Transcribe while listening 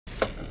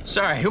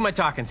Sorry, who am I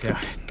talking to?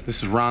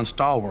 This is Ron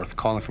Stallworth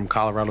calling from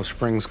Colorado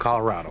Springs,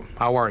 Colorado.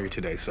 How are you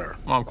today, sir?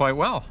 Well, I'm quite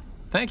well.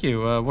 Thank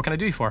you. What can I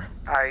do you for?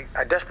 I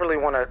desperately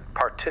want to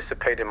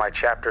participate in my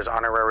chapter's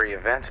honorary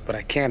event, but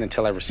I can't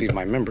until I receive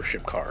my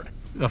membership card.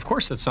 Of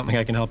course, that's something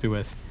I can help you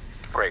with.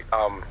 Great.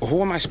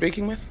 Who am I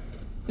speaking with?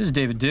 This is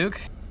David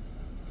Duke.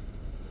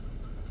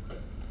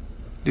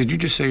 Did you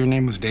just say your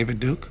name was David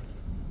Duke?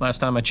 Last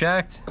time I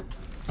checked.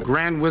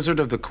 Grand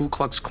Wizard of the Ku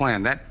Klux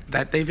Klan.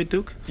 That David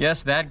Duke?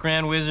 Yes, that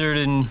Grand Wizard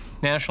and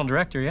National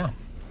Director, yeah.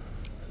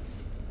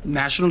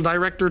 National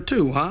Director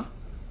too, huh?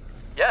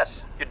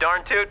 Yes, you're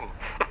darn tootin'.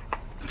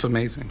 It's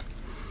amazing.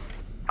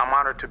 I'm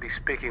honored to be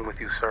speaking with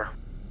you, sir.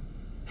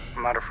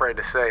 I'm not afraid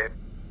to say it.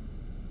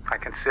 I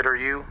consider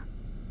you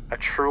a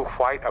true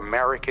white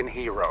American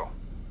hero.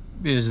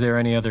 Is there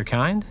any other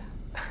kind?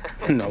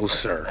 No,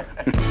 sir.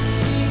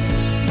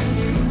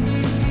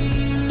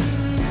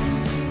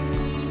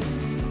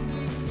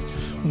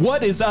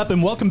 What is up,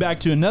 and welcome back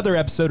to another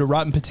episode of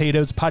Rotten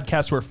Potatoes, a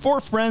podcast where four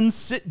friends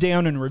sit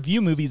down and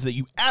review movies that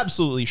you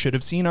absolutely should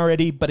have seen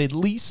already, but at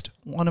least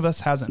one of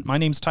us hasn't. My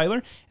name's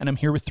Tyler, and I'm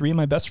here with three of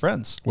my best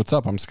friends. What's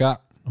up? I'm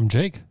Scott. I'm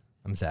Jake.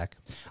 I'm Zach.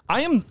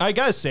 I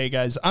gotta say,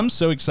 guys, I'm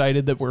so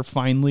excited that we're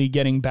finally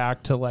getting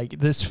back to, like,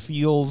 this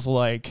feels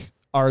like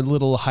our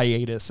little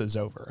hiatus is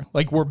over.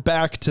 Like, we're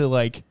back to,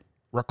 like,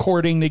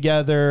 recording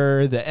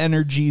together, the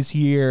energy's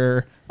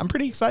here. I'm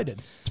pretty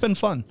excited. It's been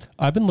fun.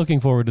 I've been looking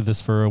forward to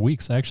this for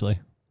weeks, actually.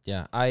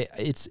 Yeah,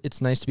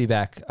 it's nice to be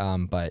back,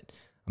 but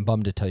I'm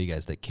bummed to tell you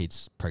guys that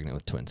Kate's pregnant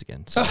with twins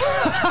again. So.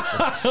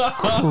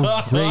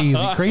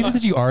 Crazy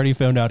that you already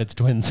found out it's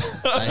twins.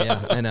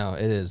 I know,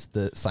 it is.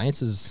 The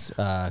science is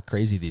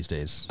crazy these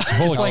days.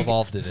 How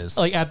evolved it is.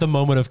 Like at the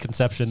moment of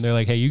conception, they're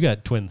like, hey, you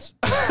got twins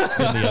in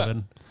the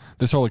oven.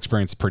 This whole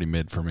experience is pretty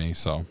mid for me,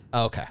 so.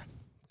 Okay.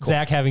 Cool.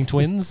 Zach having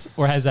twins,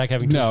 or has Zach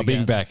having twins No, again?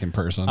 being back in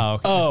person. Oh,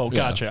 okay. Oh,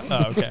 gotcha. Yeah.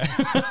 Oh, okay.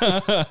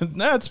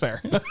 That's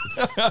fair.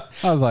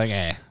 I was like,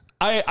 eh.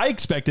 I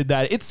expected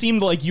that. It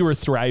seemed like you were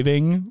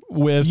thriving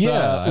with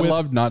I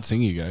loved not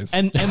seeing you guys.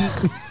 and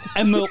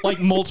the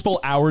like multiple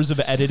hours of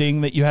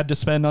editing that you had to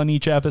spend on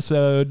each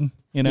episode,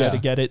 you know, to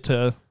get it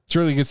to. It's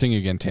really good seeing you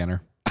again,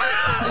 Tanner.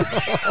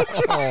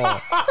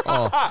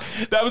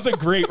 That was a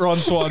great Ron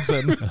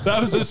Swanson. That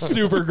was a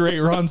super great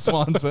Ron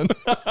Swanson.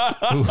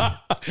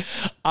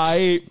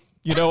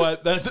 You know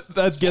what?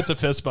 That gets a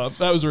fist bump.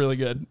 That was really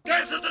good.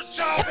 Get to the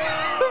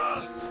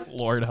chopper!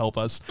 Lord help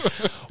us.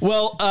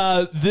 Well,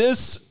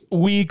 this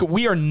week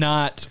we are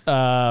not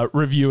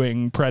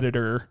reviewing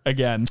Predator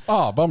again.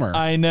 Oh, bummer.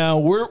 I know.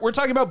 We're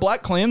talking about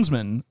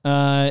BlacKKKlansman.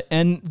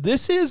 And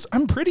this is,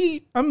 I'm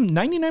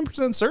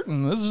 99%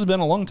 certain this has been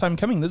a long time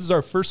coming. This is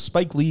our first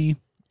Spike Lee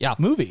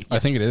movie. I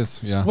think it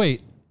is, yeah.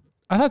 Wait,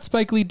 I thought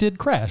Spike Lee did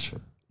Crash.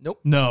 Nope.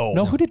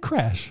 No, who did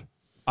Crash?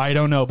 I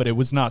don't know, but it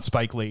was not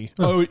Spike Lee.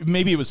 Oh,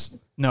 maybe it was.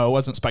 No, it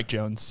wasn't Spike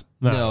Jones.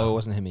 No, it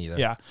wasn't him either.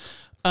 Yeah.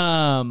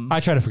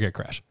 I try to forget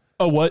Crash.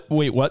 Oh, what?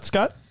 Wait, what,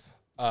 Scott?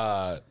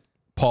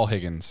 Paul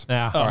Higgins.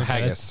 Yeah. Or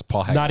Haggis.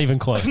 Paul Haggis. Not even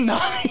close.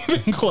 Not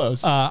even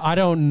close.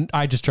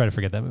 I just try to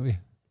forget that movie.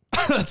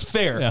 That's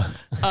fair.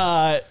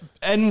 Yeah.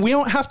 And we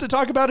don't have to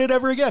talk about it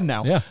ever again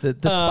now. Yeah. The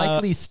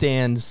Spike Lee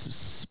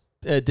stands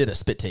did a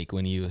spit take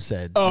when you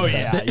said, "Oh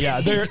yeah, yeah."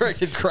 He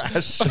directed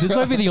Crash. This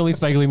might be the only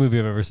Spike Lee movie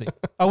I've ever seen.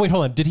 Oh wait,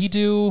 hold on. Did he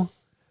do?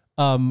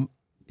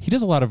 He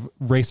does a lot of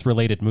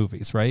race-related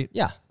movies, right?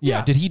 Yeah.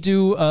 Did he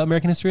do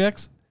American History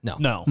X? No.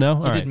 No.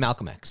 All He right. did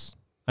Malcolm X.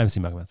 I haven't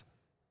seen Malcolm X.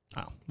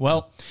 Oh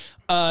well,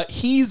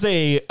 he's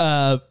a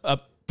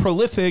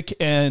prolific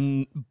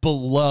and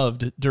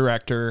beloved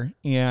director,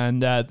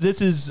 and this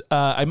is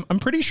I'm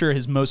pretty sure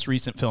his most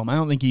recent film. I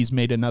don't think he's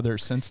made another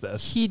since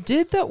this. He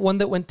did that one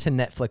that went to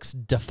Netflix,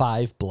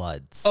 Defy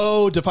Bloods.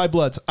 Oh, Defy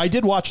Bloods. I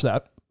did watch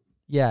that.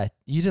 Yeah,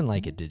 you didn't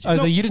like it, did you? I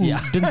was like, you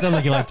didn't sound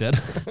like you liked it.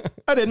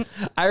 I didn't.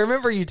 I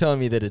remember you telling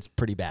me that it's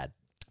pretty bad.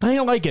 I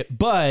didn't like it,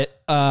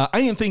 but I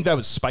didn't think that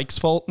was Spike's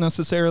fault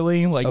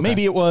necessarily. Like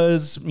maybe it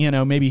was,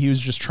 maybe he was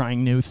just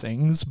trying new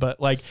things. But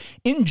like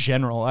in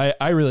general,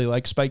 I really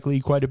like Spike Lee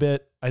quite a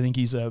bit. I think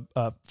he's a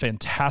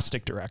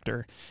fantastic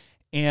director.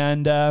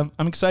 And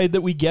I'm excited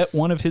that we get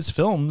one of his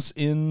films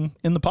in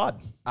the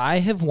pod. I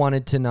have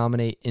wanted to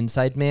nominate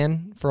Inside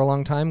Man for a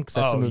long time because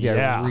that's a movie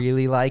I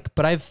really like.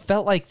 But I've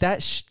felt like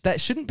that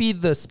shouldn't be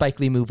the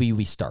Spike Lee movie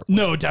we start with.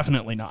 No,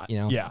 definitely not.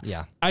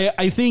 Yeah.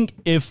 I think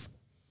if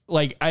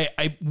like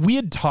we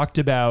had talked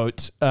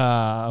about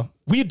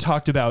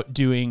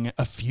doing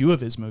a few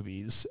of his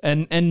movies,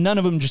 and none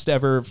of them just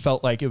ever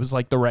felt like it was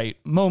like the right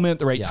moment,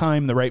 the right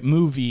time, the right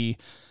movie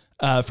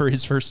for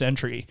his first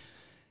entry.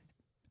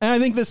 And I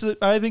think this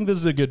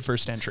is a good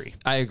first entry.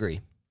 I agree.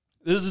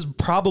 This is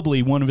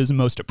probably one of his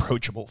most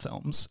approachable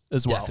films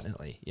as well.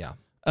 Definitely, yeah.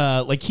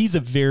 Like he's a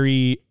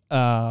very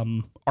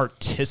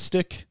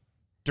artistic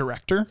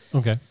director.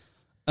 Okay.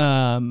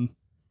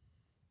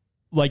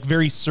 Like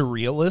very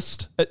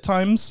surrealist at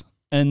times.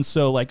 And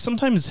so like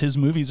sometimes his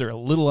movies are a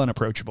little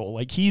unapproachable.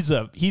 Like he's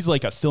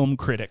like a film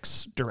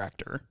critic's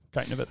director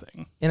kind of a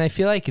thing. And I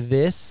feel like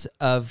this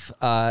of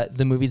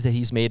the movies that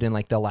he's made in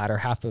like the latter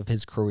half of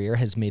his career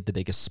has made the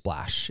biggest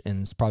splash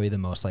and it's probably the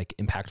most like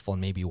impactful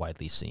and maybe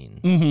widely seen.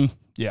 Mm-hmm.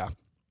 Yeah.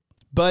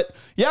 But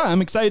yeah,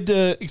 I'm excited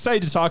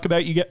to talk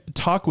about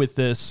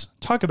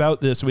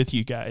this with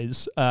you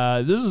guys.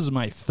 This is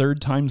my third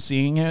time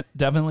seeing it.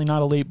 Definitely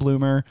not a late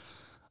bloomer.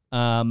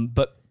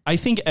 But I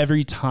think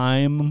every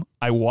time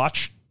I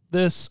watch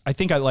this, I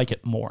think I like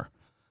it more.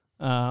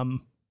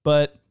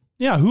 But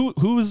yeah,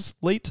 who was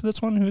late to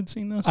this one? Who had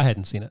seen this? I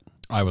hadn't seen it.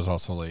 I was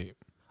also late.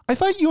 I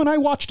thought you and I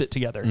watched it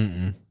together.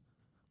 Mm-mm.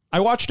 I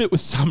watched it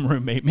with some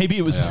roommate. Maybe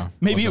it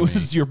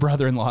was your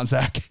brother-in-law,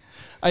 Zach.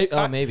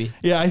 Maybe.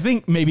 Yeah, I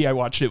think maybe I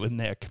watched it with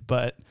Nick,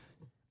 but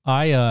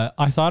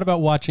I thought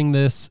about watching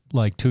this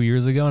like 2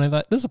 years ago, and I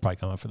thought this will probably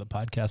come up for the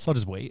podcast, so I'll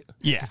just wait.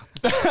 yeah.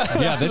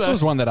 Yeah, this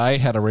was one that I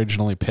had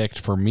originally picked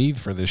for me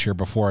for this year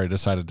before I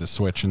decided to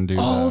switch and do.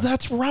 Oh,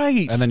 that's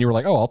right. And then you were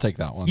like, "Oh, I'll take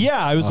that one."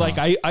 Yeah, I was like,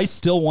 I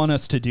still want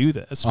us to do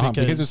this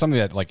because it's something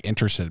that like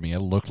interested me. It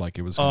looked like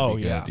it was going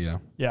to be good.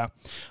 Yeah.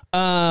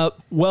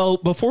 Well,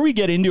 before we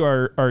get into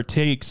our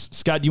takes,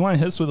 Scott, do you want to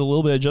hit us with a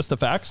little bit of just the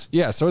facts?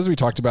 Yeah. So as we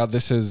talked about,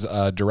 this is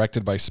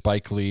directed by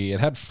Spike Lee. It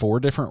had 4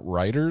 different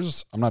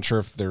writers. I'm not sure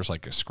if there's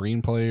like a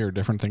screenplay or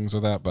different things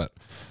with that, but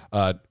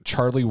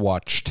Charlie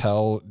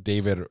Wachtel,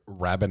 David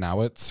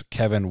Rabinowitz,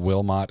 Kevin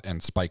Wilmot,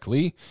 and Spike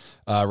Lee.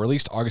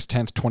 Released August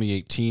 10th,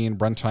 2018.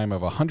 Runtime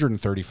of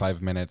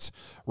 135 minutes.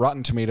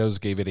 Rotten Tomatoes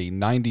gave it a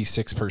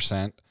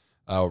 96%,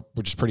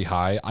 which is pretty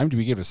high.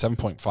 IMDb gave it a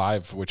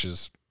 7.5, which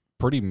is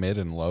pretty mid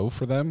and low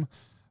for them.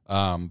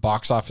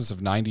 Box office of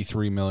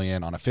 $93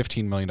 million on a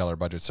 $15 million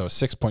budget, so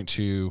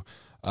 6.2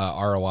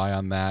 ROI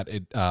on that.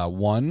 It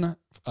won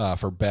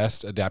for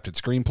Best Adapted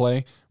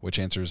Screenplay, which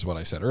answers what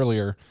I said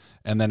earlier.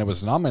 And then it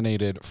was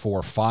nominated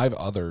for 5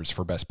 others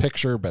for Best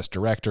Picture, Best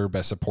Director,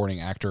 Best Supporting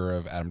Actor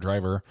of Adam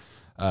Driver,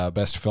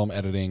 Best Film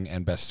Editing,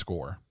 and Best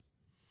Score.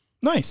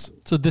 Nice.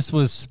 So this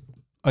was,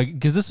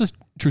 because this was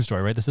true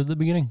story, right? This is at the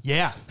beginning?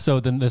 Yeah.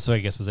 So then this, I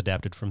guess, was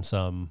adapted from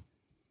some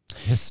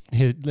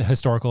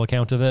historical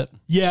account of it.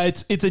 Yeah,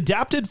 it's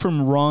adapted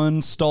from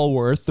Ron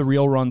Stallworth, the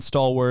real Ron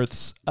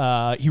Stallworth's.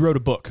 He wrote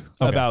a book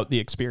about the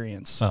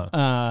experience.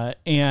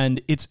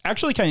 And it's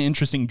actually kind of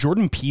interesting.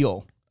 Jordan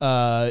Peele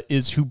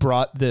is who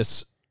brought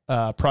this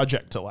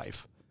project to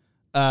life.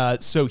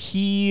 So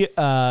he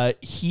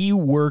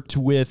worked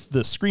with the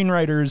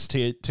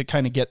screenwriters to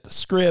kind of get the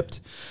script,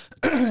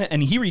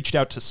 and he reached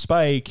out to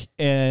Spike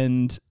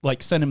and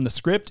like sent him the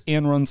script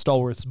and Ron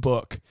Stallworth's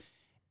book.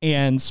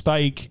 And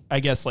Spike, I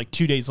guess like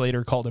 2 days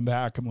later, called him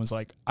back and was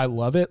like, "I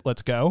love it.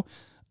 Let's go."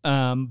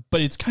 But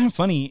it's kind of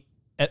funny.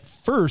 At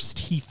first,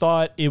 he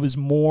thought it was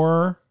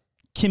more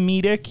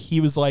comedic.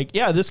 He was like,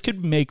 "Yeah, this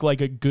could make like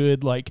a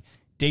good like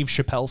Dave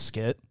Chappelle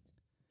skit."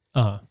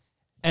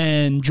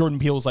 And Jordan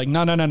Peele was like,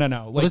 "No.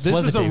 Like this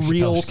is a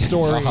real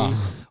story.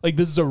 Like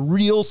this is a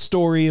real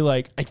story.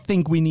 Like I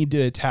think we need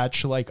to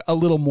attach like a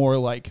little more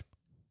like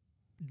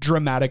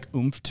dramatic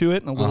oomph to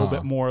it and a little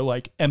bit more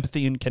like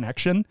empathy and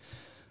connection."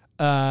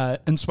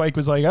 And Spike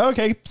was like,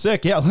 "Okay,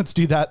 sick. Yeah, let's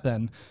do that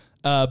then."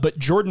 But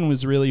Jordan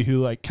was really who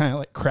like kind of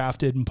like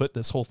crafted and put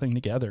this whole thing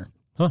together.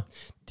 Huh.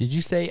 Did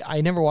you say,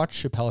 I never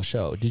watched Chappelle's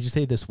show. Did you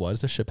say this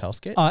was a Chappelle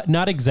skit?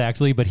 Not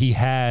exactly, but he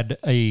had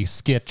a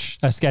sketch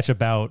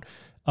about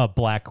a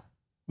black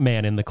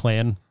man in the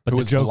Klan. But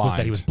the joke was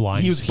that he was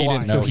blind. He was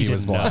blind. So he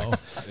didn't know.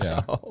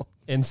 Yeah.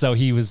 And so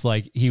he was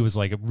like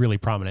really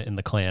prominent in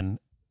the Klan.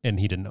 And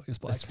he didn't know he was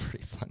black. That's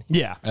pretty funny.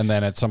 Yeah. And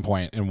then at some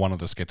point in one of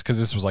the skits, because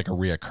this was like a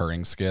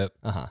reoccurring skit,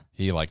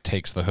 he like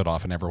takes the hood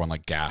off and everyone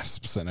like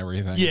gasps and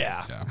everything.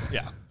 Yeah.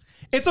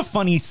 It's a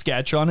funny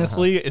sketch,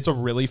 honestly. It's a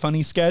really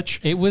funny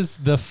sketch. It was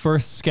the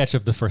first sketch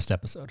of the first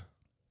episode.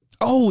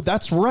 Oh,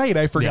 that's right.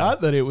 I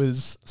forgot that it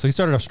was. So he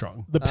started off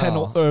strong. The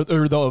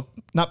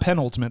not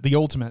penultimate, the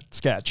ultimate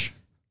sketch.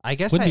 I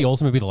guess Wouldn't the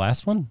ultimate be the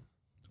last one?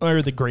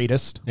 Or the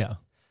greatest. Yeah.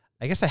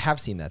 I guess I have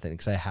seen that then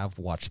because I have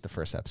watched the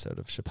first episode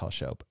of Chappelle's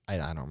show, but I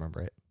don't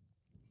remember it.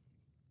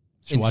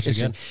 Should watch it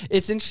again.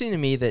 It's interesting to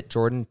me that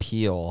Jordan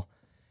Peele,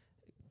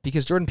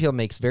 because Jordan Peele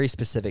makes very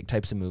specific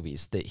types of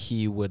movies, that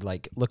he would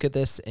like look at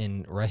this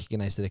and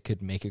recognize that it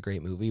could make a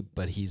great movie,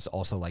 but he's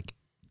also like,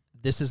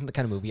 this isn't the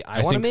kind of movie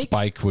I want to make.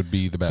 Spike would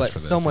be the best but for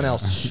this. Someone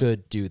else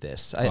should do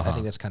this. I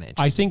think that's kind of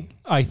interesting.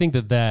 I think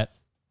that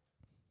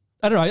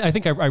I don't know. I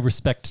think I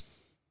respect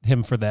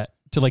him for that.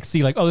 To like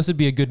see like, oh, this would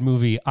be a good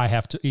movie. I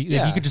have to.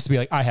 Yeah. You could just be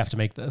like, I have to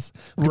make this.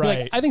 Right.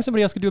 Like, I think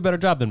somebody else could do a better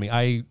job than me.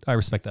 I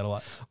respect that a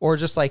lot. Or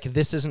just like,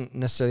 this isn't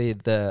necessarily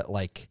the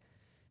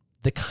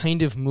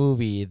kind of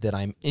movie that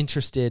I'm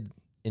interested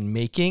in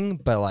making,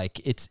 but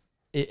like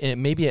it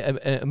may be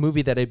a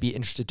movie that I'd be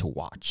interested to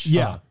watch.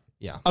 Yeah.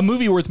 Yeah. A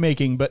movie worth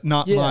making, but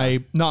not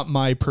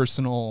my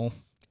personal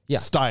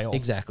style.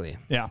 Exactly.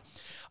 Yeah.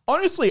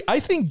 Honestly,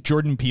 I think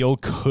Jordan Peele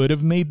could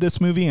have made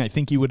this movie. I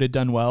think he would have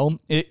done well.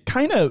 It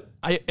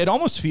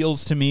almost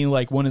feels to me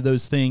like one of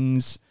those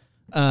things,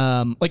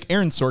 like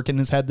Aaron Sorkin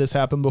has had this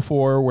happen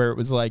before where it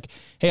was like,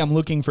 hey, I'm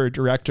looking for a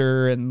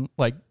director and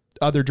like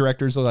other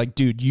directors are like,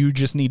 dude, you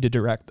just need to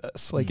direct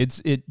this. Like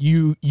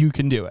you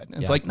can do it.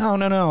 And it's like,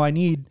 no, I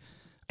need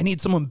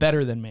someone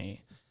better than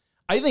me.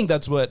 I think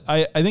that's what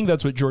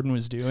Jordan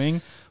was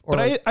doing.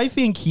 But I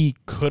think he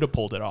could have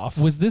pulled it off.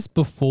 Was this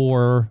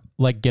before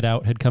like Get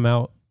Out had come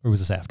out, or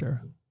was this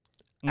after?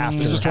 After.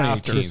 This was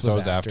 2018, This so it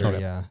was after.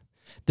 Yeah.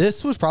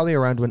 This was probably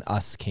around when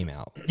Us came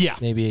out. Yeah.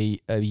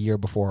 Maybe a year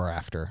before or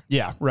after.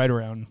 Yeah, right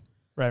around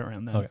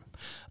then.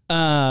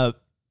 Okay.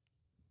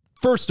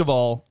 First of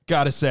all,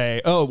 gotta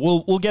say,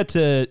 we'll get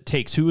to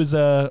takes. Who was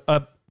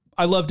I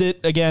loved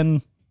it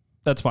again.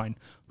 That's fine.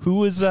 Who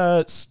was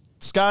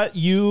Scott?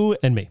 You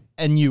And me.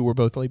 And you were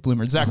both late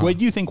bloomers. Zach, what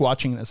do you think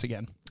watching this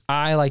again?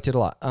 I liked it a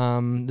lot.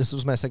 This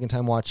was my second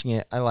time watching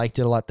it. I liked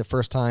it a lot the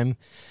first time.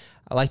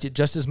 I liked it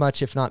just as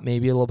much, if not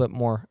maybe a little bit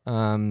more.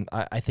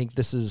 I think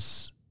this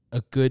is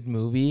a good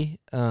movie.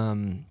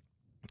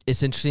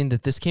 It's interesting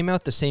that this came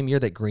out the same year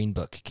that Green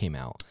Book came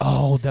out.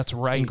 Oh, that's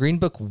right. And Green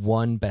Book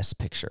won Best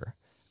Picture.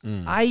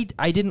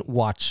 I didn't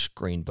watch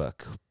Green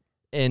Book,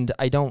 and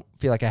I don't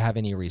feel like I have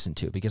any reason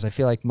to, because I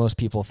feel like most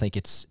people think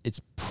it's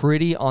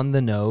pretty on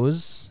the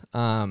nose,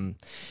 and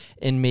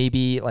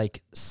maybe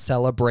like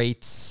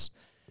celebrates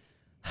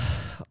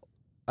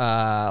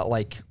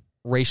like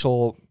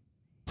racial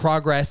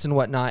progress and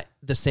whatnot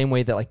the same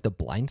way that like The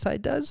Blind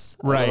Side does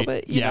a little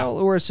bit, you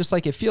know, where it's just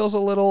like it feels a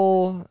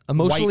little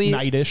emotionally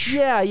white knight-ish.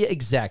 Yeah,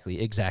 exactly.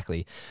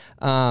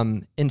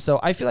 And so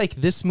I feel like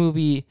this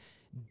movie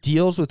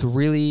deals with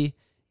really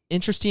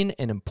interesting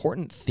and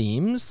important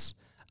themes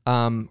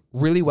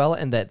really well,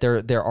 and that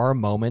there are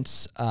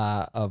moments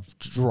of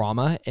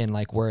drama and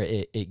like where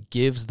it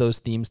gives those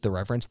themes the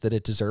reverence that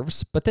it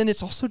deserves, but then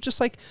it's also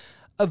just like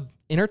a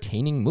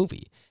entertaining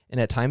movie. And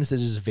at times it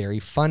is very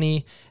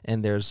funny,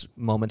 and there's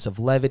moments of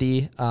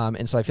levity.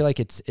 And so I feel like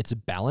it's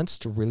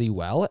balanced really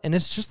well. And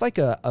it's just like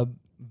a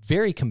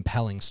very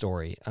compelling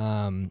story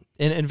and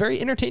very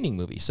entertaining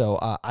movie. So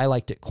I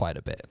liked it quite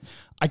a bit.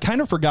 I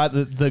kind of forgot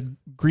that the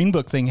Green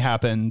Book thing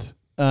happened.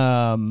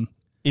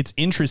 It's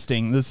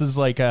interesting. This is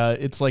like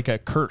it's like a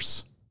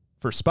curse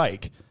for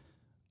Spike.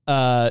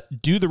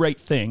 Do the Right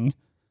Thing,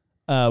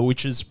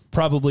 which is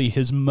probably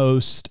his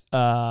most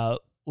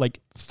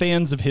like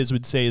fans of his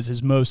would say is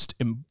his most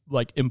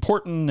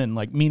important and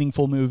like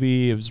meaningful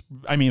movie.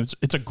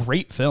 It's a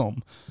great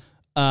film.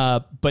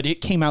 But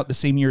it came out the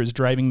same year as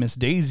Driving Miss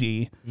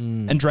Daisy,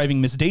 and Driving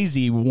Miss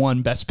Daisy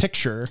won Best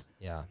Picture.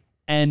 Yeah.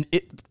 And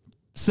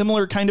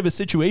similar kind of a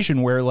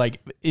situation where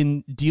like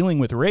in dealing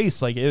with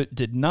race, like it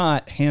did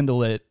not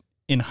handle it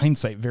in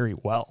hindsight very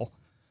well.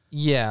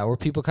 Yeah, where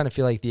people kind of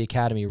feel like the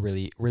Academy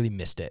really, really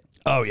missed it.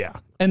 Oh yeah.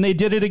 And they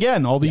did it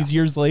again all these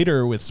years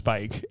later with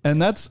Spike.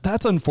 And that's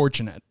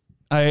unfortunate.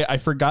 I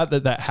forgot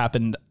that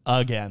happened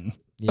again.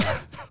 Yeah.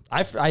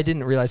 I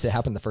didn't realize it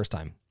happened the first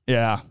time.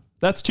 Yeah.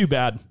 That's too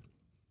bad.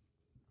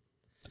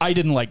 I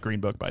didn't like Green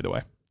Book, by the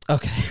way.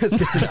 Okay. That's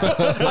good to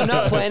know. I'm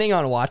not planning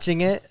on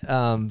watching it.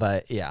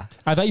 But yeah.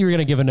 I thought you were going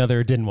to give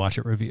another didn't watch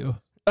it review.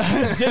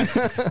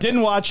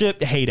 Didn't watch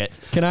it, hate it.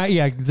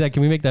 Zach,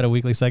 can we make that a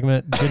weekly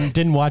segment?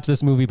 Didn't watch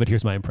this movie, but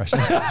here's my impression.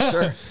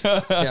 Sure.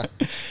 Yeah.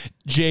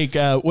 Jake,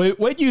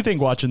 what do you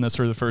think watching this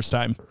for the first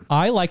time?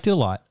 I liked it a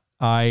lot.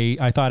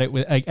 I thought it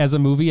was, as a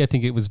movie, I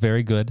think it was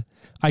very good.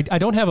 I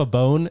don't have a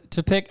bone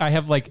to pick. I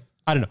have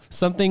I don't know,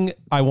 something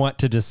I want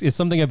to it's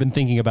something I've been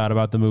thinking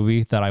about the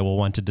movie that I will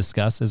want to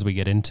discuss as we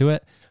get into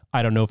it.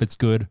 I don't know if it's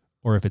good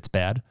or if it's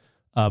bad.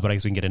 But I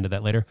guess we can get into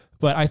that later.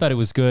 But I thought it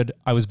was good.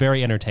 I was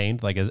very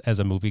entertained, like as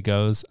a movie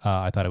goes.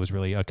 I thought it was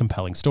really a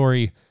compelling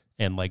story,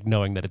 and like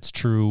knowing that it's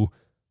true,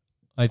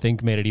 I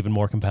think made it even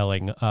more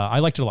compelling. I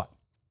liked it a lot.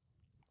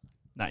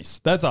 Nice.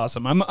 That's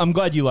awesome. I'm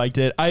glad you liked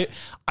it. I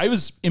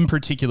was in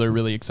particular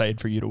really excited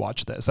for you to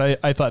watch this.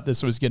 I thought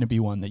this was going to be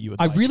one that you would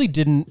like. I really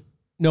didn't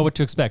know what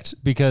to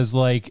expect, because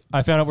like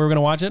I found out we were going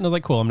to watch it and I was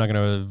like, cool, I'm not going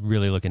to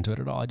really look into it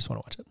at all. I just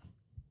want to watch it.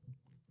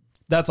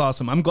 That's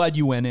awesome. I'm glad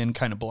you went in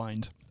kind of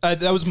blind.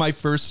 That was my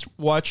first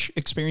watch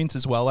experience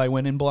as well. I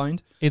went in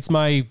blind. It's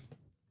my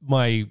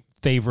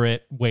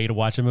favorite way to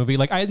watch a movie.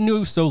 Like I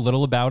knew so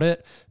little about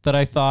it that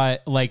I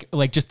thought like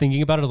just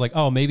thinking about it, I was like,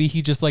 oh, maybe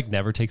he just like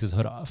never takes his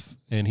hood off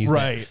and he's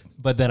right. There.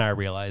 But then I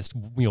realized,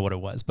 what it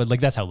was. But like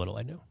that's how little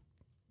I knew.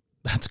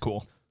 That's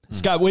cool.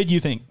 Scott, what do you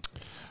think?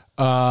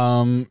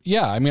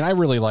 Yeah, I mean, I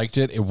really liked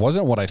it. It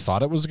wasn't what I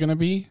thought it was going to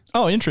be.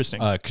 Oh, interesting.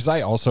 Because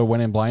I also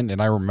went in blind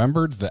and I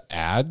remembered the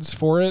ads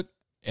for it.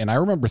 And I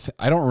remember,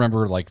 I don't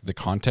remember like the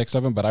context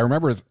of them, but I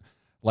remember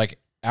like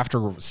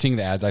after seeing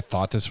the ads, I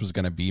thought this was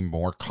going to be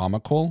more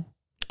comical.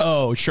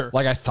 Oh, sure.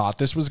 Like I thought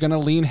this was going to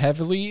lean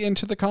heavily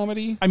into the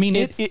comedy. I mean,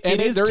 it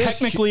is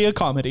technically a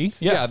comedy.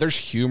 Yeah, there's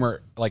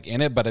humor like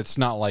in it, but it's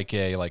not like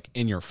a like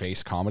in your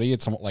face comedy.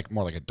 It's like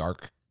more like a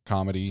dark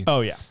comedy. Oh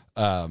yeah.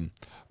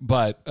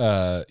 But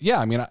yeah,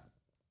 I mean,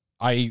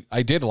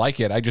 I did like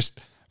it. I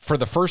just for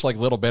the first like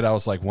little bit, I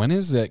was like, when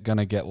is it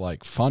gonna get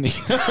like funny?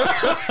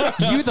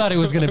 You thought it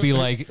was gonna be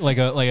like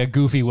a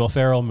goofy Will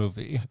Ferrell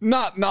movie.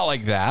 Not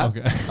like that.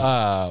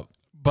 Okay.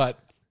 But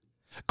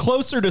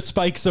closer to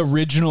Spike's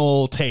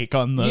original take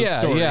on the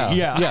story.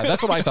 Yeah.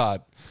 That's what I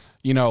thought.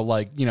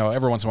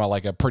 every once in a while,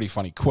 like a pretty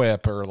funny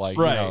quip or like,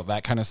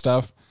 that kind of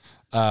stuff.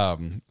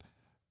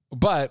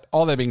 But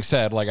all that being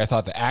said, like I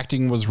thought the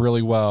acting was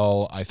really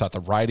well. I thought the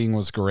writing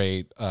was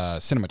great.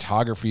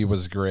 Cinematography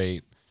was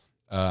great.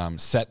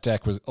 Set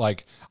deck was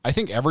like, I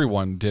think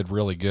everyone did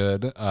really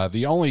good.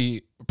 The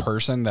only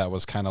person that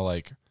was kind of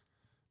like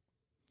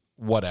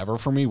whatever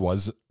for me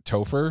was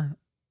Topher.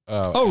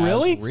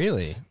 Really?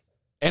 Really?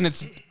 And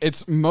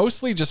it's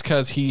mostly just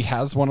because he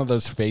has one of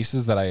those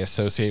faces that I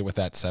associate with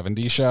that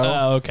 70s show.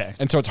 Oh, okay.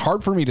 And so it's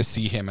hard for me to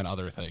see him in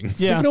other things.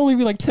 There can only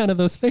be like 10 of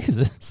those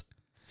faces.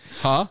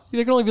 Huh?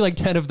 There can only be like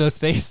 10 of those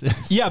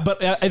faces. Yeah,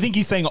 but I think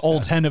he's saying all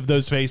 10 of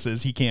those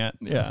faces he can't.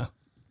 Yeah.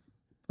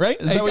 Right?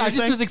 Is that what I you're just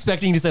saying? was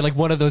expecting to say like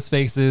one of those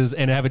faces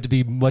and have it to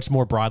be much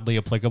more broadly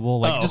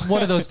applicable. Like just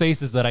one of those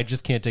faces that I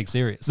just can't take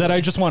seriously. That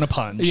I just want to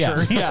punch.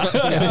 Yeah. Sure. Yeah.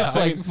 It's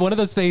like one of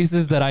those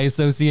faces that I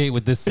associate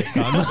with this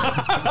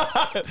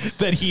sitcom.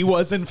 That he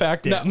was in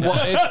fact in. No,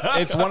 well,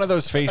 it's one of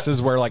those faces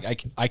where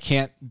like I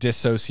can't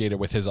dissociate it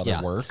with his other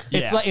work.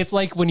 It's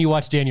like when you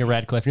watch Daniel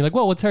Radcliffe and you're like,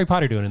 well, what's Harry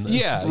Potter doing in this?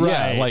 Yeah,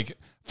 Right. yeah. Like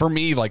for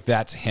me, like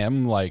that's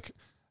him. Like,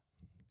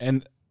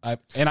 and I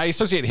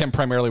associate him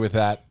primarily with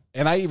that.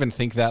 And I even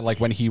think that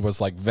like when he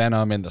was like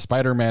Venom in the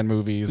Spider-Man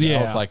movies,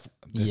 I was like,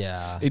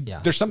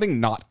 there's something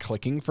not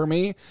clicking for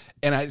me.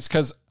 And it's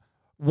because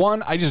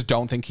one, I just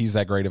don't think he's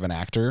that great of an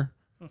actor.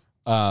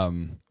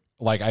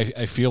 Like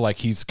I feel like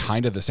he's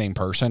kind of the same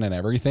person and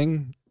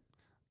everything.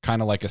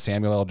 Kind of like a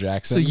Samuel L.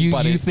 Jackson. So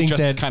you think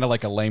just that kind of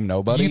like a lame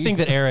nobody. You think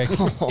that Eric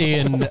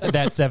in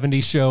that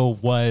 70s show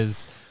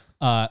was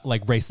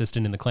like racist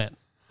and in the Klan?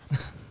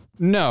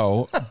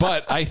 No,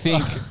 but I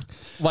think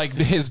like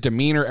his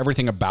demeanor,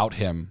 everything about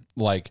him,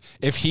 like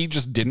if he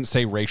just didn't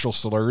say racial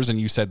slurs and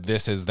you said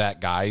this is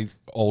that guy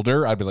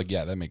older, I'd be like,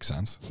 yeah, that makes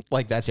sense.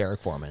 Like that's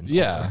Eric Foreman.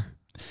 Yeah.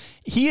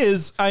 He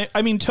is,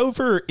 I mean,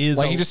 Topher is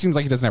Like he just seems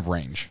like he doesn't have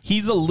range.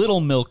 he's a little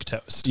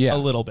milquetoast. Yeah. A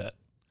little bit.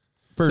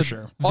 For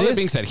sure. All that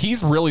being said,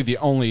 he's really the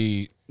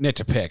only nit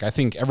to pick. I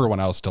think everyone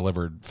else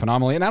delivered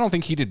phenomenally, and I don't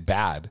think he did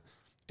bad.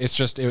 It's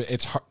just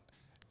it's hard.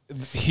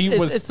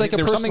 It's like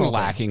there was something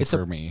lacking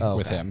for me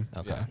with him.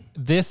 Okay. Yeah.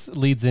 This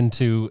leads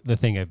into the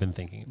thing I've been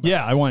thinking about.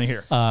 Yeah, I want to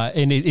hear.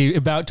 And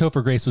about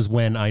Topher Grace was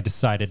when I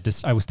decided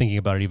I was thinking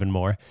about it even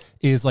more.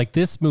 Is like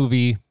this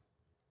movie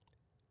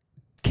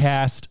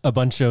cast a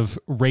bunch of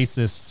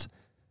racists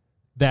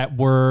that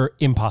were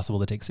impossible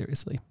to take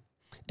seriously.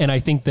 And I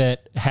think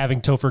that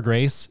having Topher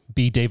Grace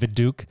be David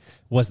Duke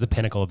was the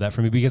pinnacle of that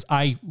for me because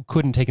I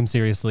couldn't take him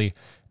seriously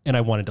and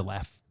I wanted to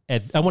laugh.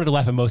 I wanted to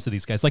laugh at most of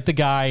these guys, like the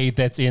guy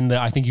that's in the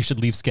 "I Think You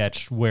Should Leave"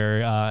 sketch,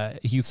 where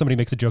somebody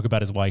makes a joke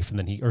about his wife, and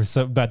then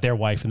about their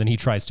wife, and then he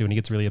tries to, and he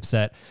gets really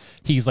upset.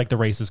 He's like the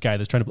racist guy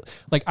that's trying to,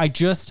 like, I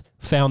just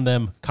found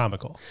them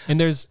comical.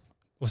 And there's,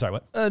 sorry,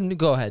 what?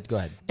 Go ahead.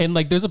 And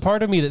like, there's a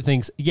part of me that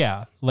thinks,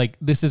 yeah, like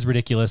this is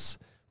ridiculous.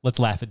 Let's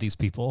laugh at these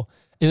people.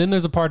 And then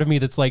there's a part of me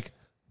that's like,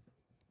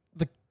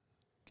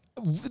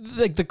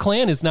 the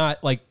Klan is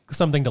not like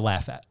something to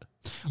laugh at,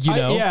 you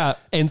know? Yeah.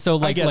 And so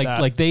like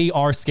they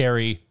are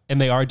scary. And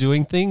they are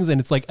doing things,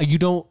 and it's like I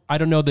don't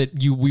know that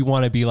we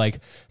want to be like,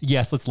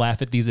 yes, let's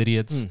laugh at these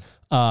idiots,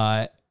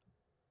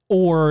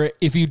 or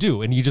if you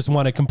do and you just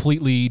want to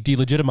completely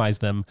delegitimize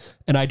them,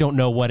 and I don't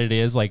know what it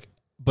is like,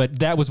 but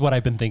that was what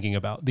I've been thinking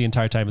about the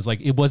entire time. Is like,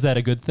 was that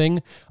a good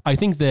thing? I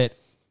think that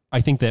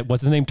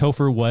what's his name,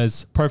 Topher,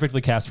 was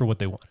perfectly cast for what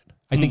they wanted.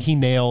 I think he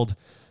nailed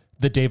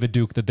the David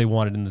Duke that they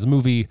wanted in this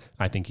movie.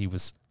 I think he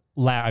was.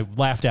 I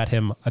laughed at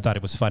him. I thought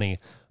it was funny.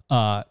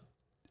 I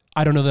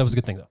don't know that was a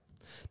good thing though.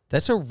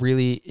 That's a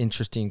really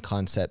interesting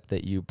concept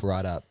that you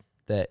brought up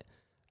that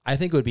I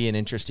think would be an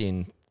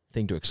interesting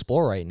thing to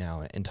explore right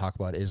now and talk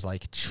about is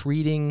like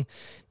treating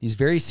these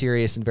very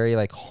serious and very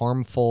like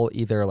harmful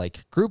either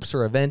like groups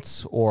or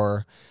events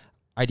or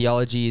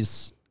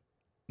ideologies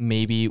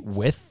maybe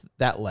with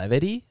that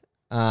levity.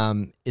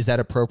 Is that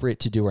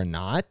appropriate to do or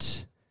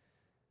not?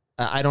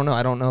 I don't know.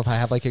 I don't know if I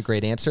have like a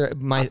great answer.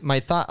 My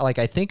thought, like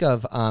I think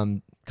of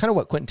kind of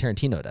what Quentin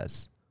Tarantino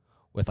does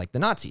with like the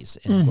Nazis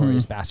in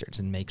Glorious Bastards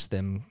and makes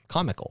them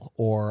comical,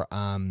 or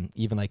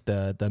even like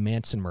the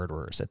Manson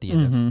murderers at the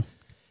end of.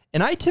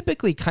 And I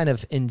typically kind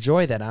of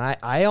enjoy that. And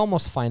I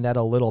almost find that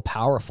a little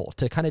powerful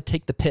to kind of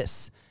take the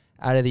piss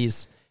out of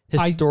these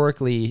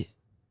historically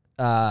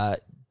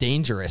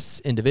dangerous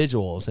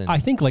individuals. And I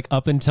think like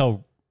up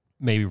until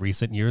maybe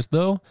recent years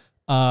though,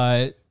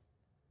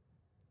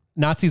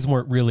 Nazis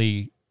weren't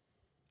really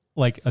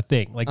like a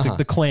thing. Like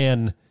the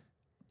Klan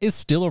is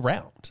still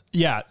around.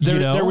 Yeah,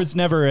 there was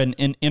never an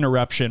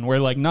interruption where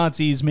like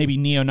Nazis, maybe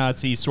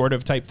neo-Nazi sort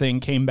of type thing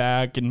came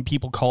back and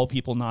people call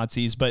people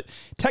Nazis. But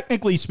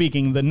technically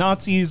speaking, the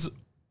Nazis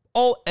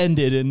all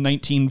ended in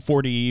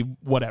 1940,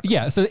 whatever.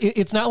 Yeah, so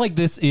it's not like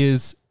this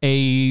is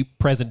a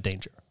present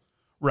danger.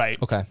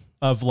 Right. okay.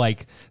 Of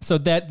like, so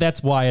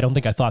that's why I don't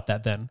think I thought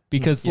that then.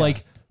 Because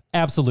like,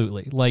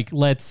 absolutely. Like,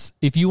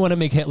 if you want to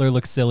make Hitler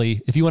look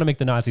silly, if you want to make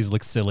the Nazis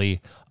look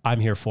silly, I'm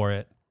here for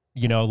it.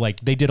 You know, like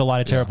they did a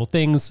lot of terrible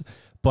things,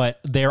 but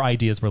their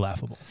ideas were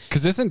laughable.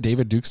 Because isn't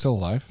David Duke still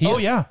alive?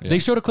 Yeah. They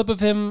showed a clip of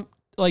him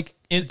like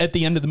at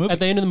the end of the movie. at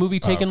the end of the movie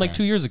taken like okay.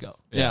 2 years ago.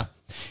 Yeah.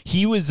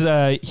 He was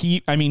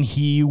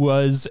he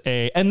was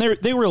and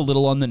they were a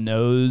little on the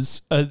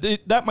nose.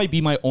 That might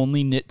be my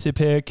only nit to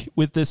pick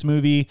with this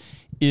movie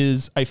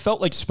is I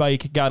felt like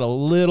Spike got a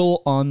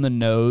little on the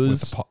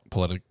nose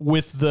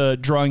with the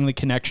drawing the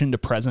connection to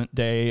present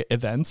day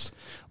events.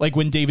 Like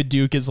when David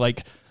Duke is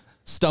like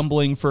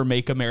stumbling for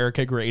Make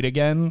America Great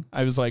Again.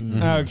 I was like,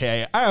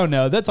 okay, I don't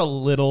know. That's a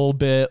little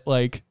bit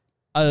like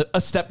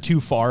a step too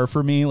far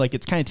for me. Like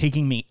it's kind of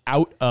taking me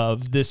out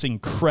of this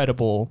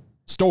incredible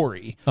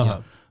story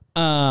of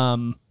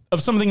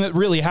something that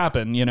really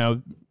happened,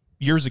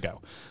 years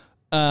ago.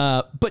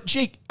 But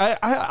Jake,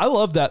 I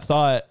love that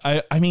thought.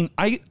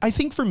 I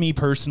think for me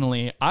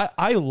personally,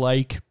 I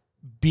like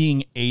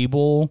being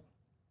able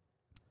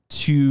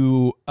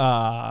to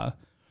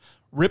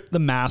rip the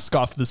mask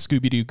off the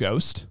Scooby-Doo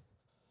ghost.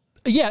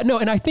 Yeah, no,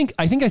 and I think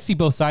I see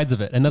both sides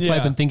of it, and that's why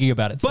I've been thinking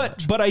about it so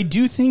much. But I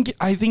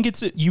think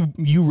it's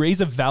you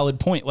raise a valid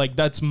point. Like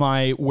that's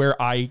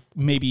where I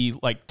maybe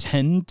like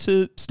tend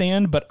to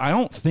stand, but I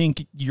don't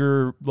think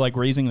you're like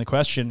raising the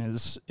question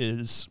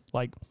is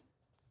like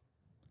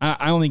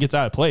I don't think it's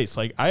out of place.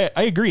 Like I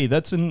agree.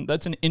 That's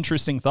an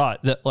interesting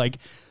thought that like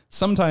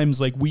sometimes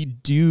like we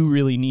do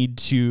really need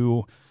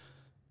to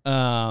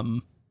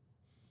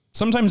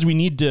sometimes we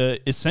need to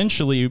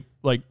essentially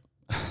like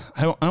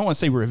I don't want to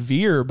say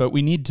revere, but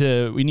we need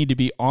to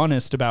be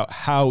honest about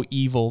how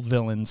evil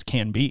villains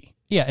can be.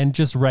 Yeah, and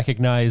just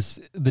recognize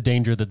the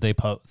danger that they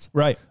pose.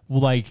 Right.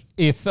 Like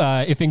if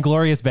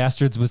Inglourious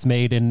Bastards was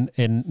made in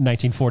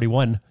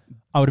 1941,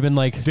 I would have been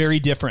like very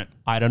different.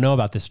 I don't know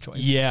about this choice.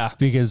 Yeah.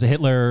 Because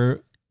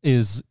Hitler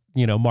is,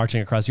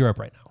 marching across Europe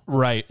right now.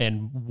 Right.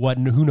 And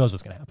who knows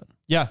what's going to happen.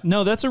 Yeah.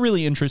 No, that's a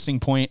really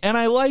interesting point. And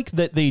I like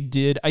that they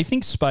did. I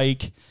think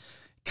Spike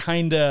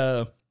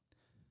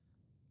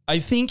I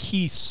think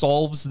he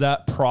solves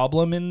that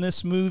problem in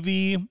this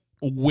movie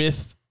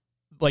with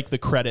like the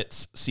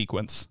credits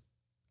sequence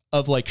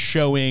of like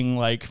showing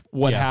like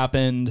what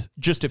happened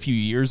just a few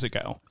years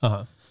ago.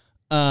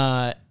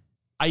 I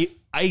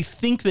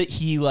think that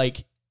he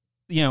like,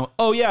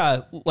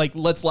 like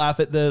let's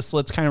laugh at this.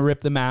 Let's kind of rip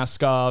the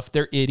mask off.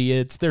 They're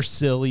idiots. They're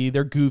silly.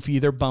 They're goofy.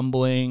 They're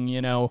bumbling,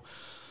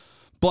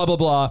 blah, blah,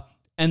 blah.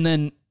 And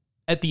then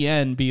at the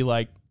end be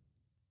like,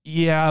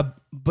 yeah,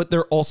 but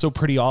they're also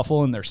pretty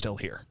awful and they're still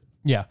here.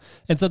 Yeah.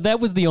 And so that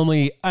was the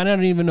only, I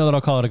don't even know that I'll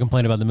call it a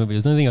complaint about the movie. It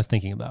was the only thing I was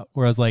thinking about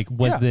where I was like,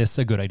 was this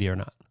a good idea or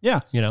not? Yeah.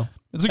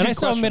 It's a good I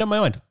still haven't made up my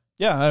mind.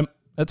 Yeah,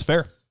 that's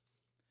fair.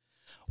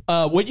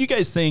 What do you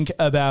guys think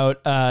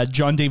about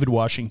John David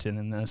Washington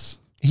in this?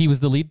 He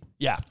was the lead?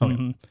 Yeah. Okay.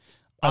 Mm-hmm.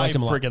 I liked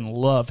him a lot. Friggin'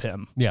 love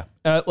him. Yeah.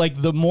 Like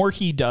the more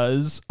he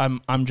does, I'm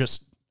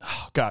just,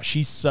 oh gosh,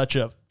 he's such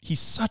a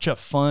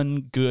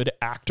fun, good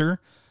actor.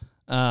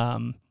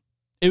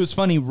 It was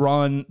funny,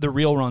 the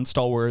real Ron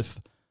Stallworth,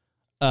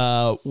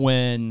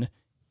 when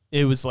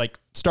it was like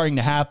starting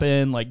to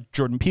happen, like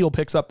Jordan Peele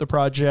picks up the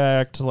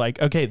project,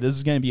 like, okay, this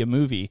is going to be a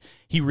movie.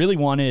 He really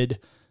wanted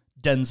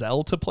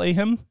Denzel to play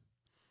him.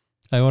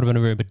 I would have been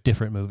a very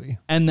different movie.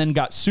 And then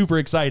got super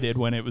excited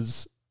when it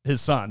was his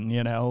son,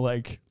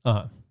 that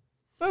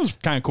was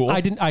kind of cool.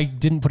 I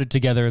didn't put it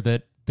together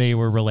that they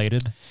were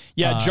related.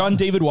 Yeah. John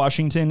David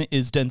Washington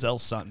is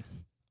Denzel's son.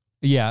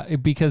 Yeah.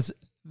 Because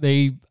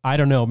I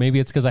don't know, maybe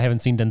it's because I haven't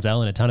seen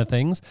Denzel in a ton of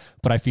things,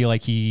 but I feel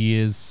like he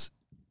is,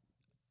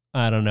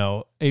 I don't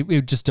know. I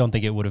just don't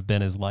think it would have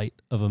been as light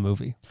of a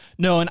movie.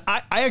 No, and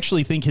I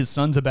actually think his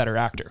son's a better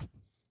actor.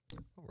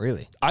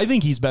 Really? I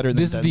think he's better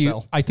than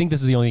Denzel. I think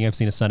this is the only thing I've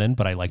seen his son in,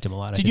 but I liked him a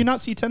lot. Did you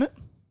not see Tenet?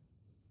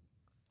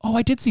 Oh,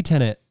 I did see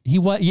Tenet.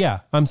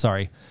 Yeah, I'm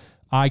sorry.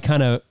 I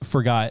kind of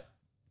forgot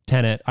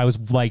Tenet. I was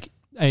like,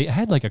 I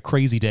had like a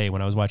crazy day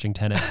when I was watching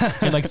Tenet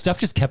and like stuff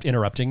just kept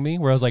interrupting me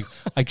where I was like,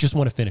 I just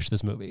want to finish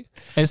this movie.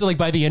 And so like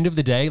by the end of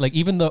the day, like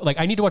even though like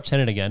I need to watch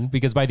Tenet again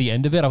because by the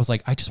end of it, I was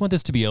like, I just want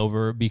this to be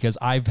over because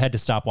I've had to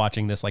stop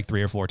watching this like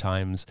 3 or 4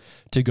 times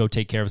to go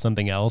take care of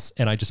something else.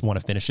 And I just want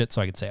to finish it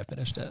so I can say I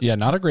finished it. Yeah,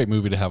 not a great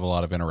movie to have a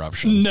lot of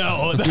interruptions.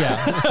 No.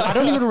 Yeah. I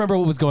don't even remember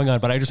what was going on,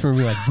 but I just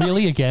remember being like,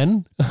 really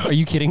again? Are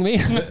you kidding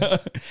me?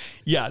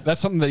 Yeah. That's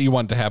something that you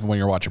want to happen when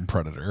you're watching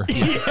Predator.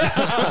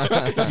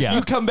 Yeah.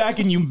 You come back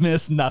and you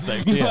miss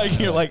nothing. Yeah. Like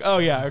you're like, oh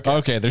yeah, okay.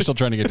 Okay, they're still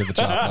trying to get to the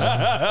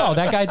chocolate. Oh,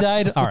 that guy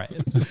died? All right.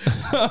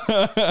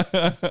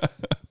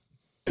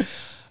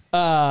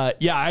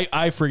 Yeah,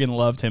 I friggin'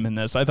 loved him in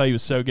this. I thought he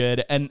was so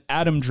good. And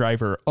Adam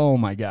Driver, oh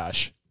my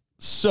gosh,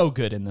 so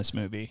good in this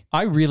movie.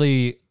 I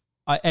really,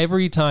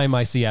 every time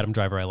I see Adam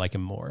Driver, I like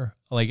him more.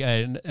 Like,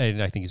 and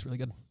I think he's really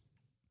good.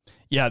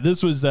 Yeah,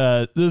 this was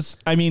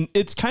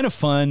it's kind of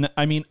fun.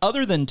 I mean,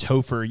 other than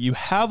Topher, you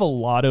have a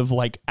lot of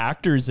like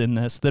actors in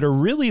this that are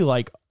really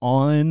like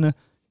on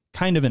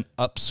kind of an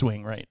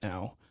upswing right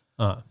now.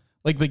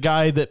 Like the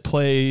guy that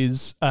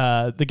plays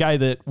the guy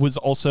that was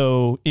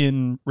also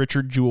in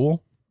Richard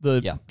Jewell,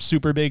 the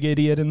super big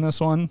idiot in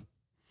this one.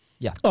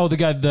 Yeah. Oh, the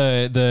guy,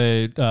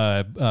 the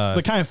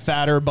kind of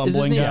fatter, Is his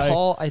bumbling name guy.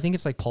 Paul? I think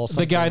it's like Paul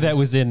something. the guy that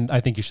was in I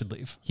Think You Should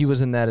Leave. He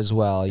was in that as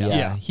well. Yeah.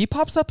 Yeah. He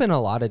pops up in a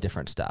lot of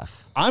different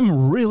stuff.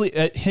 I'm really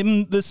at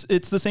him.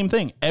 It's the same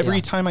thing. Every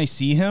Yeah. time I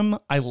see him,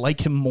 I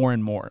like him more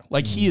and more.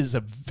 Like he is a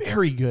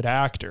very good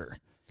actor.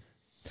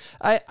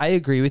 I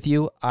agree with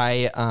you.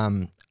 I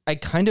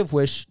kind of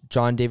wish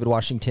John David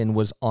Washington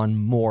was on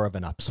more of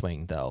an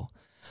upswing though.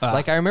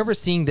 Like I remember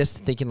seeing this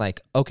thinking like,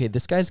 okay,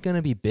 this guy's going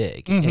to be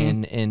big.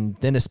 And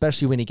then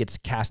especially when he gets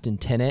cast in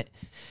Tenet.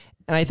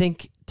 And I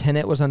think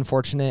Tenet was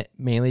unfortunate,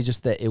 mainly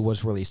just that it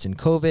was released in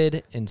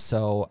COVID. And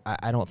so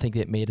I don't think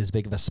it made as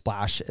big of a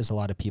splash as a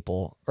lot of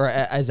people, or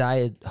as I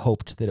had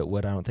hoped that it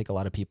would. I don't think a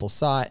lot of people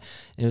saw it.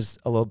 It was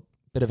a little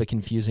bit of a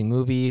confusing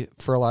movie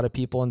for a lot of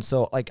people. And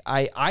so like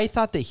I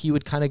thought that he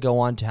would kind of go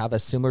on to have a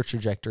similar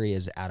trajectory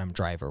as Adam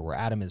Driver, where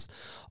Adam is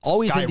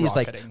always in these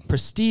like Skyrocketing.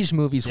 prestige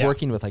movies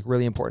working with like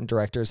really important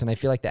directors. And I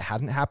feel like that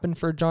hadn't happened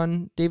for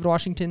John David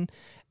Washington,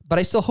 but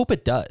I still hope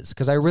it does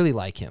because I really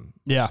like him.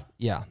 Yeah.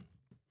 Yeah.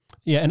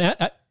 Yeah,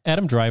 and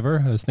Adam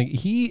Driver, I was thinking,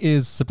 he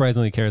is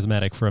surprisingly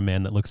charismatic for a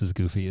man that looks as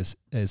goofy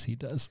as he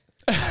does.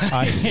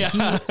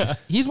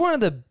 He's one of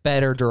the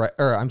better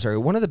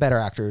one of the better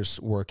actors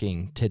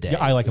working today.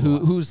 Yeah, I like him a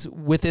lot. Who's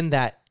within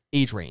that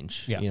age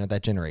range, Yeah.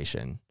 that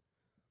generation.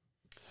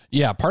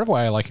 Yeah, part of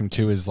why I like him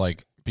too is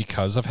like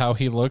because of how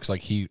he looks.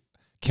 Like he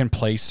can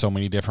play so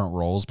many different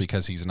roles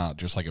because he's not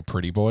just like a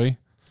pretty boy.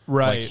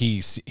 Right. Like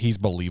he's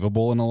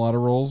believable in a lot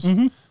of roles.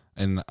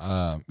 And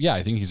yeah,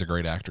 I think he's a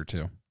great actor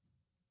too.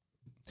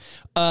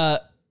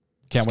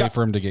 Can't wait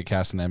for him to get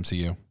cast in the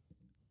MCU.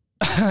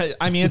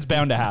 I mean, it's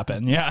bound to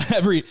happen. Yeah.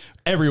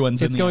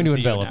 Everyone's It's in the going to MCU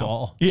envelop now.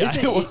 all.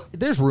 Yeah.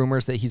 There's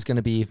rumors that he's going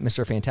to be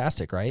Mr.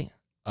 Fantastic, right?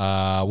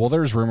 Well,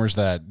 there's rumors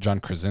that John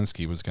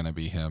Krasinski was going to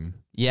be him.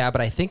 Yeah,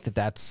 but I think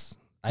that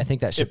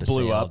ship has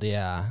blew sailed. up.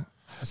 Yeah.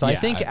 So I Yeah,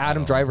 think I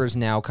Adam don't Driver is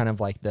now kind of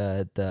like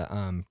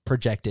the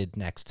projected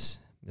next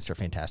Mr.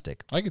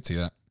 Fantastic. I could see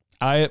that.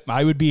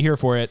 I would be here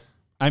for it.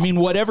 I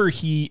mean, whatever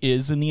he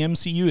is in the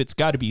MCU, it's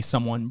got to be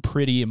someone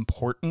pretty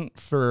important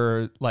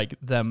for like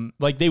them.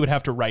 Like they would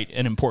have to write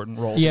an important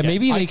role. Yeah, to get-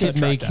 maybe I they could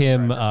respect make that,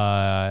 him,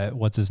 right?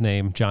 what's his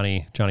name?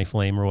 Johnny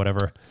Flame or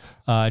whatever.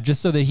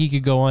 Just so that he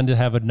could go on to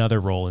have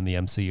another role in the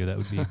MCU. That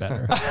would be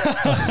better.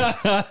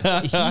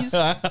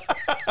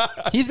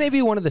 He's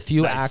maybe one of the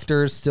few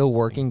actors still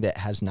working that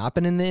has not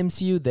been in the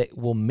MCU that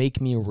will make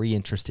me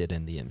reinterested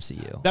in the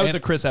MCU. That was a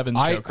Chris Evans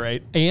joke,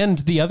 right? And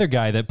the other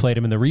guy that played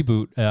him in the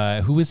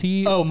reboot, who was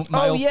he? Oh,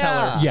 Miles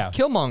Teller. Yeah.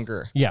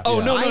 Killmonger. Yeah. Oh,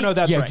 no,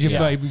 that's yeah,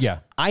 right. yeah.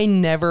 I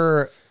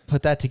never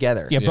put that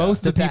together. Yeah,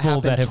 both the That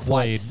people that happened have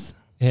twice.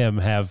 played him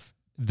have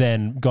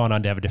then gone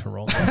on to have a different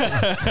role.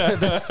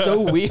 That's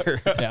so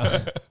weird.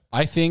 Yeah.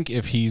 I think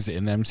if he's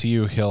in the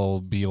MCU,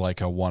 he'll be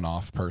like a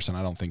one-off person.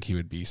 I don't think he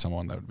would be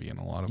someone that would be in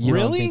a lot of. You don't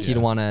Really? think he'd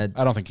want to?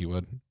 I don't think he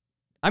would.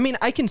 I mean,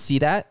 I can see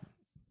that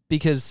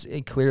because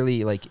it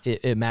clearly, like,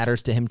 it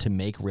matters to him to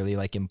make really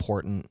like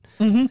important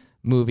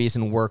movies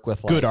and work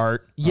with like, Good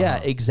art.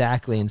 Yeah,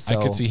 exactly. And so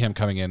I could see him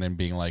coming in and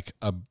being like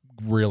a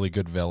really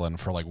good villain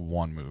for like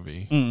one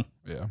movie.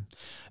 Yeah.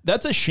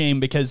 That's a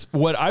shame because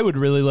what I would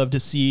really love to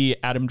see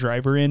Adam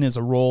Driver in is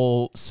a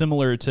role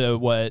similar to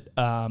what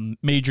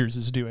Majors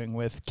is doing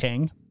with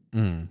Kang.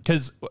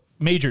 Because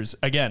Majors,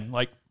 again,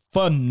 like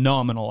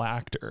phenomenal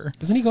actor.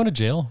 Isn't he going to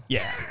jail?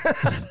 Yeah.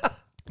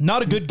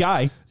 Not a good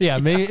guy. Yeah,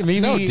 maybe.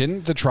 No,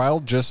 didn't the trial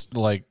just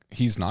like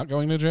he's not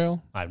going to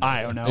jail?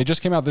 I don't know. It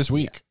just came out this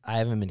week. I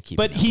haven't been keeping.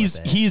 But up with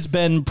it. he's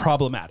been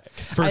problematic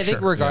for I sure.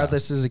 think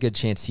regardless, there's a good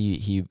chance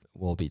he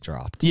will be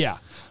dropped. Yeah.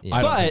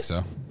 I don't think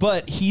so.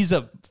 But he's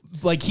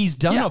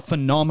done Yeah. a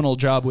phenomenal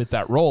job with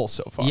that role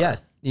so far.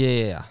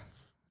 Yeah.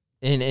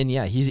 And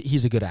yeah,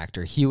 he's a good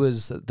actor. He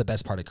was the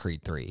best part of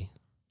Creed 3.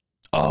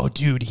 Oh,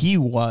 dude, he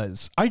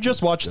was. I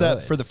just watched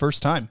that for the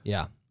first time,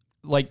 Yeah.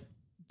 like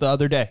the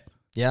other day.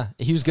 Yeah,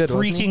 he was good.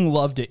 wasn't he? Freaking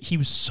loved it. He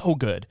was so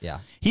good. Yeah.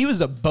 He was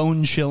a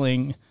bone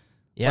chilling,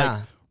 Yeah.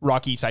 like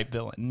Rocky type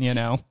villain, you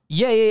know?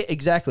 Yeah,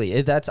 exactly.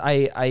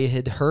 I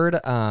had heard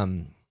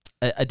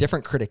a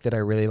different critic that I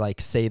really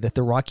like say that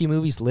the Rocky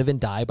movies live and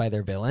die by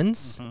their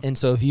villains, and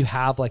so if you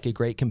have like a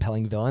great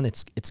compelling villain,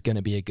 it's going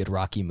to be a good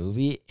Rocky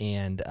movie,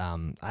 and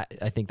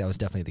I think that was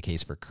definitely the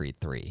case for Creed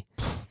 3.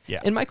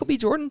 Yeah. And Michael B.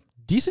 Jordan,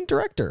 decent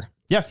director.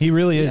 Yeah, he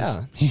really is.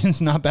 Yeah.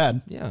 He's not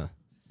bad. Yeah.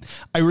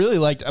 I really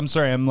liked, I'm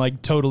sorry, I'm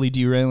like totally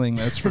derailing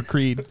this for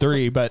Creed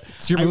 3, but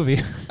It's your movie.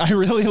 I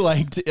really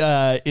liked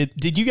it.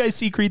 Did you guys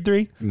see Creed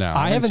 3? No,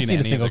 I haven't seen a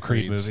any of single the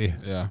Creed Creeds. movie.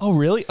 Yeah. Oh,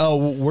 really? Oh,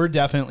 we're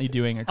definitely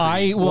doing a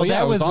Creed. Well, yeah,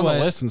 that it was on what, the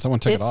list and someone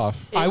took it It's-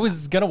 off. I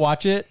was gonna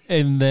watch it,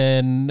 and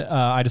then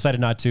I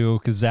decided not to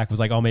because Zach was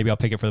like, "Oh, maybe I'll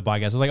pick it for the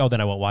podcast." I was like, "Oh, then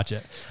I won't watch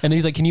it." And then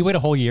he's like, "Can you wait a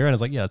whole year?" And I was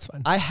like, "Yeah, that's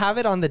fine." I have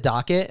it on the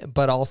docket,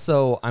 but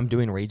also I'm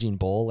doing Raging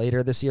Bull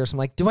later this year, so I'm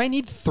like, do I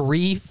need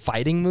 3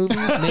 fighting movies?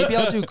 Maybe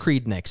I'll do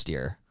Creed next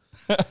year.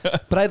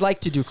 But I'd like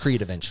to do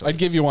Creed eventually. I'd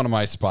give you one of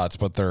my spots,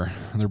 but they're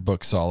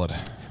book solid.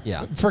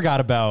 Yeah.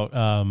 Forgot about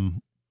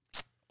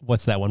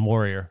what's that one?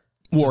 Warrior.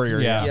 Warrior.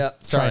 Yeah. Yeah,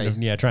 sorry.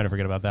 Trying to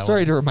forget about that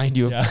Sorry one. to remind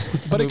you of Yeah.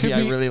 but it could be,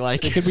 I really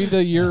like. It could be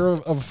the year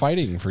of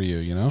fighting for you,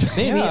 you know?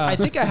 Maybe. Yeah. I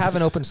think I have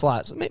an open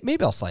slot. So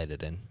maybe I'll slide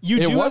it in. You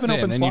It do have wasn't, an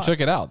open and slot. you took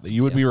it out.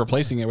 You would be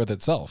replacing it with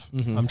itself.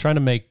 I'm trying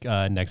to make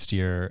next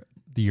year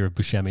the year of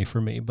Buscemi for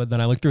me. But then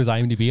I looked through his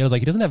IMDb and I was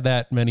like, he doesn't have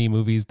that many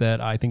movies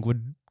that I think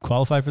would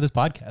qualify for this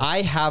podcast.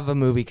 I have a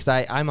movie because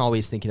I'm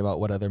always thinking about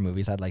what other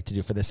movies I'd like to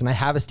do for this, and I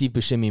have a Steve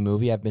Buscemi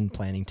movie I've been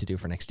planning to do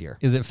for next year.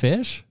 Is it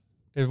Fish?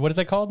 What is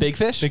that called? Big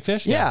Fish? Big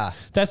Fish? Yeah.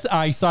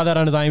 I saw that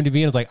on his IMDb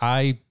and I was like,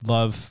 I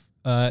love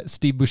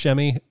Steve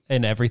Buscemi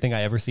and everything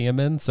I ever see him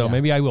in. So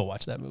maybe I will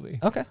watch that movie.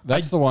 Okay.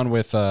 That's the one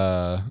with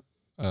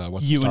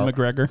what's the Ewan star?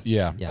 McGregor.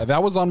 Yeah. Yeah.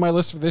 That was on my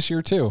list for this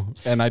year too,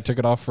 and I took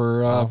it off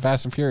for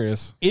Fast and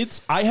Furious.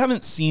 I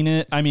haven't seen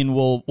it. I mean,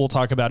 we'll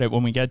talk about it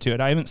when we get to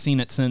it. I haven't seen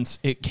it since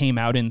it came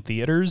out in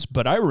theaters,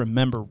 but I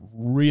remember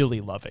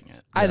really loving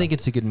it. I think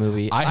it's a good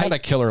movie. I had a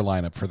killer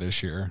lineup for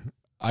this year.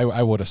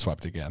 I would have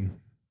swept again.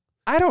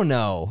 I don't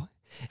know.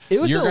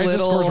 It was Your a guys'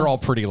 little. scores are all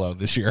pretty low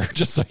this year,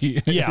 just so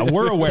you. Yeah,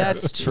 we're aware.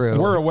 That's true.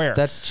 We're aware.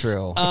 That's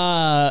true.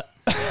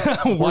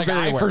 We're Like very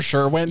I aware. for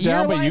sure went Your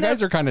down, but you lineup-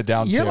 guys are kind of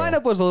down Your too.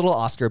 lineup was a little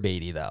Oscar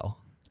baity though.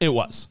 It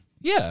was.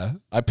 Yeah,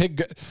 I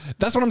picked.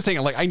 That's what I'm saying.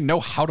 Like I know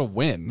how to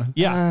win.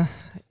 Yeah.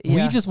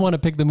 Yeah. We just want to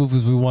pick the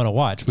movies we want to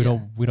watch. We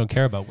don't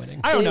care about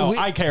winning. I don't know. we-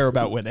 I care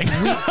about winning.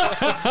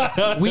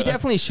 we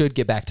definitely should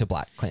get back to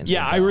BlacKKKlansman.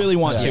 Yeah, I though. really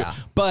want to. Yeah.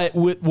 But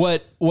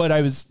what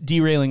I was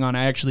derailing on,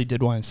 I actually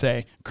did want to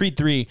say Creed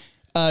 3.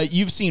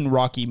 You've seen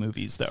Rocky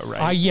movies though,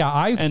 right?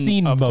 I've And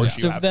seen of course most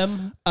you of have.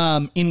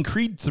 them. In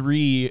Creed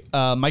 3,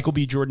 Michael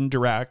B. Jordan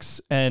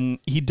directs, and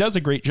he does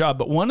a great job.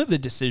 But one of the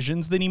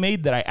decisions that he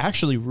made that I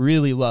actually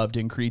really loved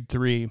in Creed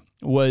 3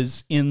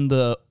 was in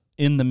the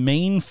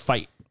main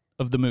fight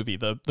of the movie,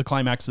 the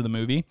climax of the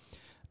movie.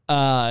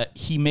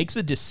 He makes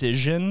a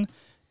decision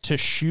to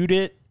shoot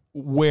it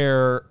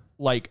where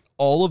like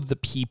all of the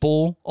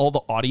people, all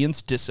the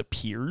audience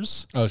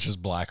disappears. Oh, it's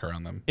just black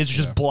around them. It's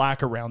just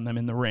black around them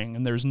in the ring,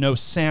 and there's no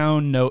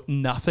sound,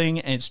 nothing,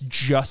 and it's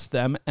just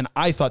them. And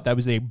I thought that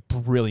was a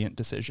brilliant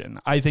decision.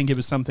 I think it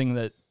was something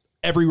that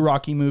every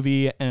Rocky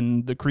movie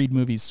and the Creed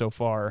movies so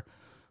far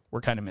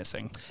were kind of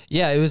missing.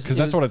 Yeah, it was because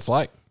that's what it's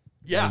like.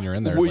 When you're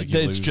in there, like you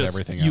it's lose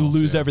everything else. You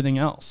lose yeah. everything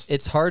else.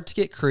 It's hard to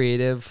get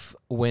creative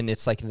when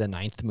it's like the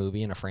 9th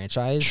movie in a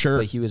franchise. Sure.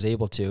 But he was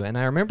able to. And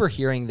I remember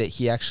hearing that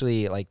he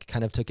actually like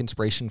kind of took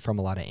inspiration from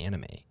a lot of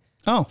anime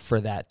Oh, for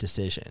that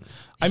decision.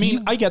 I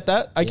mean, I get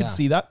that. I Yeah. can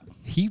see that.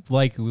 He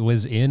like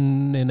was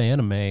in an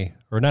anime,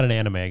 or not an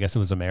anime. I guess it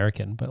was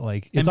American, but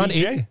like it's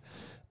MBJ?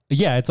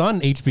 Yeah, it's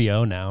on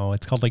HBO now.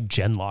 It's called like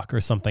Genlock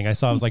or something. I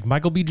saw it was like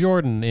Michael B.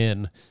 Jordan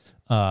in.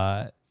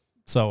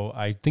 So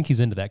I think he's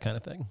into that kind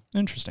of thing.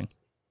 Interesting.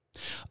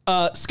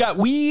 Scott,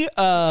 we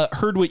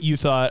heard what you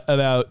thought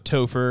about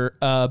Topher,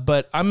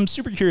 but I'm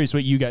super curious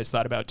what you guys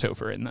thought about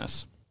Topher in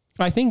this.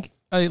 I think,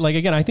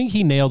 I think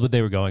he nailed what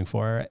they were going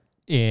for.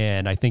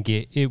 And I think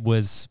it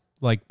was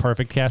like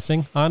perfect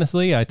casting,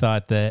 honestly. I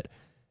thought that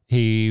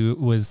he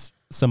was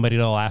somebody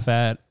to laugh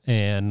at.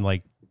 And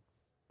like,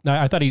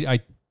 I thought he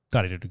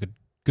did a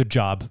good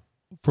job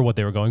for what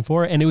they were going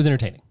for. And it was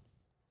entertaining.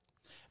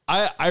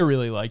 I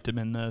really liked him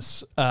in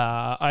this.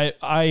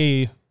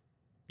 I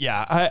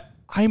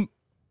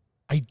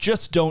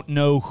just don't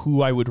know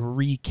who I would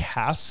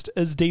recast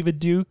as David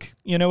Duke.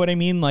 You know what I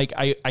mean? Like,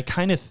 I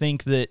kind of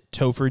think that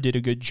Topher did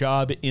a good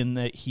job in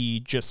that he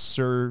just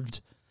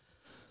served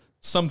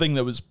something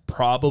that was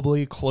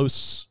probably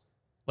close,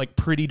 like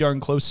pretty darn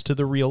close to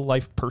the real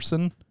life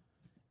person.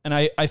 And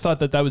I thought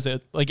that was I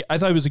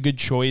thought it was a good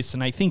choice.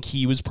 And I think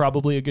he was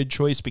probably a good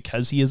choice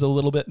because he is a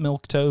little bit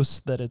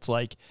milquetoast, that it's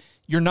like,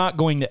 you're not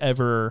going to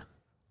ever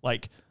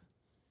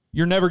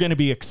you're never going to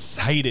be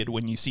excited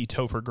when you see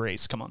Topher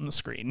Grace come on the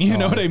screen. You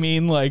know what I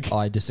mean? Like, Oh,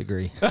 I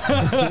disagree. all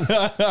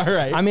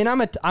right. I mean,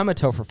 I'm a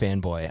Topher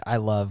fanboy. I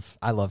love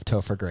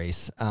Topher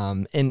Grace.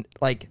 And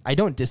like, I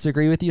don't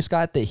disagree with you,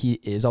 Scott, that he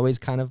is always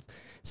kind of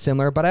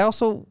similar, but I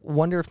also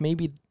wonder if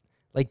maybe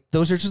like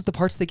those are just the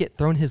parts that get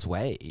thrown his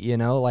way, you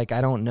know? Like,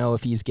 I don't know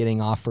if he's getting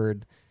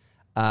offered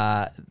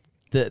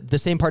the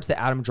same parts that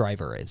Adam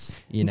Driver is,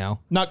 you know?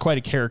 Not quite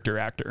a character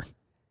actor.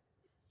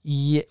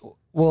 Yeah.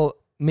 Well,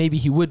 maybe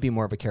he would be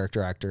more of a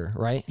character actor,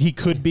 right? He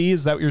could be.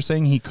 Is that what you're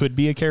saying? He could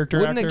be a character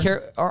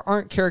actor?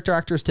 Aren't character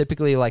actors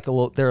typically like a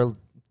little?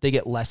 They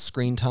get less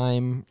screen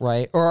time,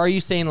 right? Or are you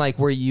saying like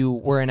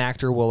where an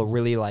actor will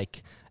really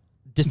like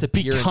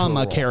disappear, Become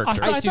into a role?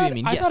 character. I see what you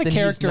mean. I Yes, thought a then he's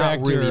character not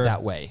actor really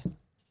that way.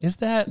 Is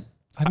that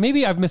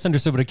maybe I've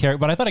misunderstood what a character,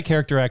 but I thought a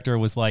character actor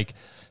was like,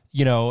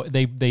 you know,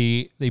 they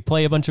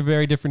play a bunch of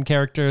very different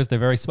characters. They're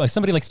very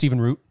somebody like Stephen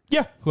Root.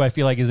 Yeah. Who I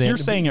feel like is You're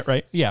saying it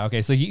right. Yeah.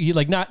 Okay. So he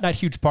like not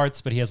huge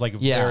parts, but he has like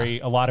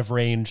a lot of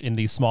range in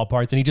these small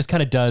parts, and he just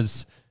kind of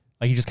does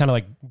Like he just kind of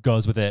like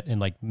goes with it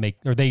and like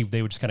they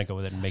would just kind of go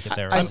with it and make it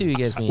their I own. see what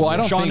you guys mean. Well, I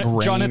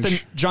don't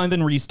think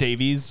Jonathan Rhys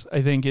Davies,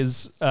 I think,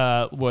 is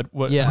what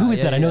Yeah. Who is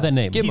that? I know that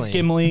name. Gimli. He's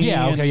Gimli.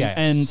 Yeah, okay, and, yeah.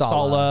 and Sala.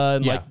 Sala,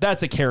 and Yeah. like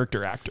that's a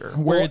character actor.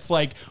 Where it's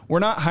like we're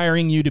not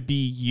hiring you to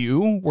be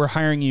you, we're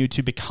hiring you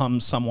to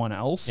become someone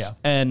else. Yeah.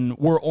 And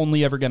we're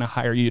only ever going to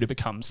hire you to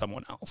become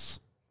someone else.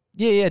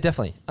 Yeah,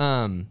 definitely.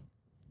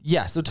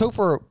 Yeah, so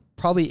Topher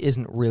probably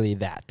isn't really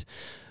that.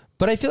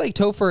 But I feel like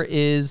Topher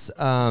is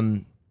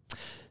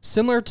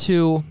similar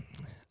to,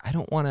 I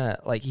don't want to,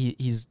 like,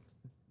 he's,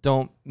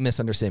 don't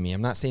misunderstand me.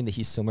 I'm not saying that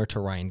he's similar to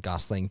Ryan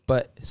Gosling,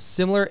 but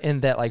similar in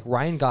that, like,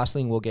 Ryan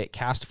Gosling will get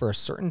cast for a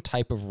certain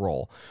type of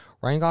role.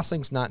 Ryan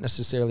Gosling's not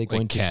necessarily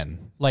going to...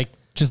 Ken. Like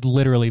just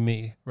literally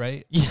me,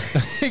 right? Yeah,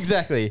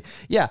 exactly.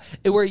 Yeah,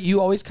 where you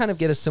always kind of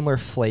get a similar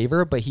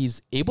flavor, but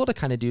he's able to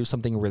kind of do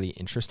something really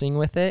interesting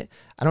with it.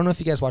 I don't know if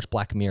you guys watch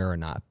Black Mirror or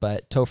not,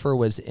 but Topher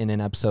was in an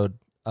episode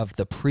of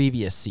the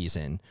previous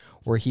season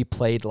where he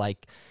played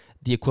like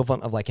the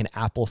equivalent of like an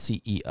Apple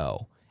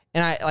CEO.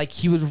 And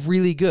he was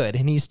really good,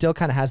 and he still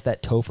kind of has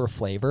that Topher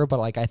flavor, but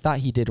like I thought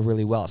he did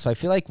really well. So I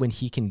feel like when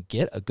he can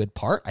get a good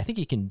part, I think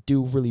he can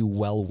do really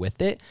well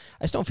with it.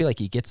 I just don't feel like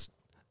he gets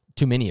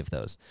too many of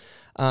those.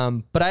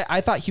 But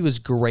I thought he was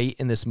great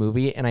in this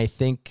movie, and I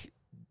think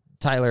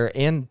Tyler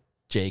and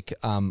Jake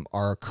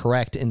are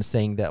correct in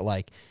saying that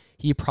like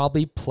he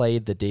probably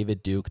played the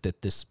David Duke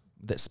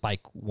that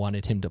Spike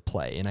wanted him to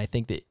play. And I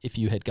think that if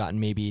you had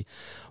gotten maybe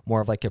more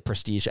of like a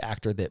prestige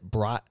actor that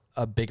brought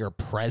a bigger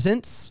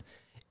presence,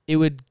 it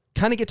would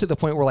kind of get to the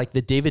point where like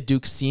the David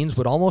Duke scenes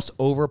would almost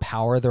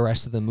overpower the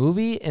rest of the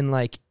movie. And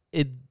like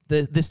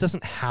this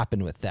doesn't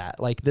happen with that.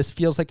 Like this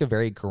feels like a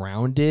very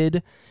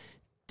grounded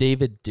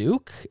David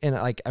Duke. And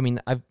like, I mean,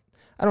 I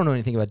don't know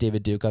anything about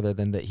David Duke other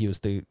than that he was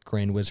the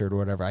Grand Wizard or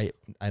whatever.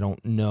 I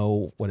don't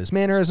know what his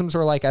mannerisms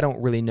are like. I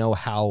don't really know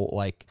how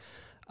like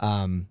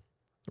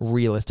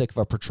realistic of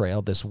a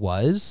portrayal this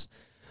was,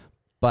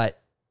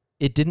 but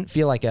it didn't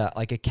feel like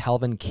a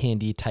Calvin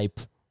Candy type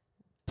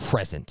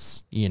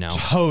presence, you know?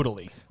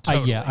 Totally.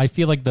 I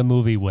feel like the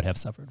movie would have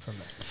suffered from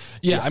that.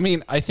 Yeah, I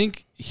mean, I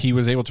think he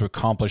was able to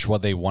accomplish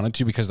what they wanted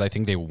to because I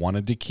think they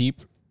wanted to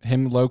keep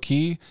him low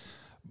key.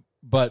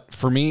 But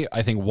for me,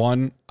 I think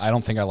one, I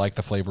don't think I like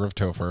the flavor of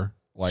Topher.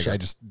 Like Sure.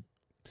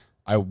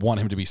 I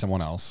want him to be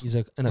someone else. He's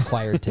an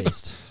acquired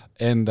taste.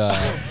 And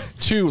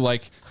two,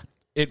 like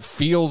it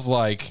feels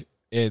like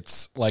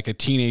it's like a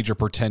teenager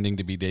pretending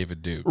to be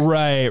David Duke.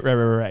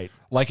 Right.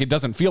 Like it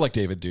doesn't feel like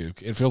David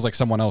Duke. It feels like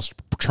someone else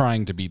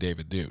trying to be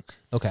David Duke.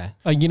 Okay.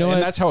 You know And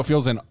what? that's how it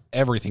feels in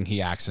everything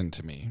he acts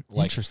into me.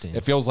 Like, Interesting.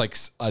 It feels like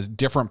a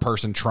different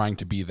person trying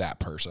to be that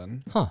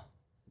person. Huh.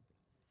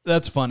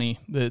 That's funny.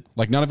 That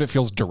Like none of it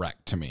feels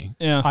direct to me.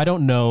 yeah. I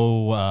don't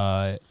know.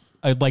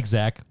 I like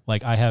Zach.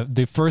 Like I have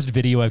the first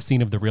video I've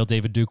seen of the real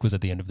David Duke was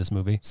at the end of this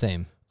movie.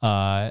 Same.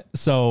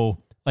 So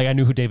like I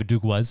knew who David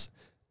Duke was,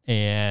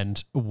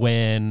 and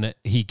when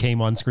he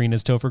came on screen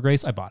as Topher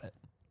Grace, I bought it.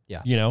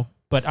 Yeah. You know,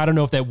 but I don't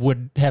know if that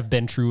would have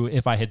been true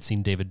if I had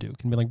seen David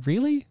Duke and be like,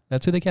 really?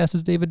 That's who they cast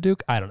as David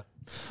Duke? I don't know.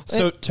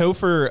 So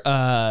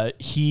Topher,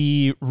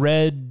 he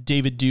read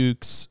David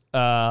Duke's,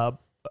 I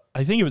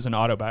think it was an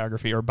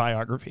autobiography or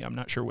biography, I'm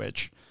not sure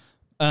which,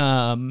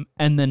 and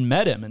then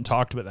met him and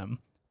talked with him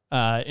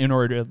in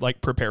order to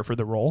like prepare for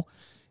the role.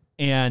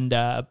 And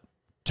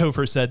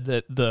Topher said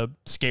that the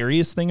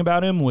scariest thing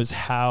about him was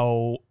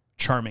how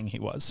charming he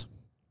was.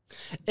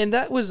 And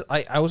that was,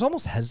 I was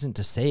almost hesitant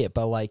to say it,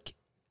 but like,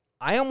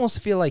 I almost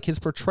feel like his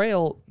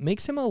portrayal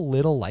makes him a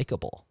little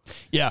likable.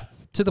 Yeah.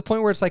 To the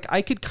point where it's like,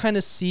 I could kind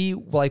of see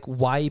like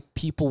why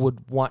people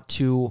would want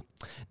to,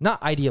 not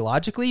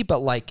ideologically, but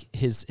like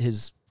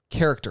his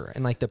character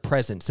and like the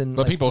presence. And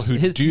But like, people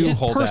just who his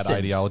hold that person.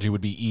 ideology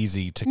would be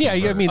easy to Yeah,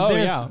 convert. I mean,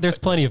 Oh, there's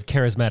plenty of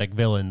charismatic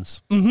villains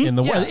in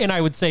the world, Yeah. and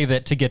I would say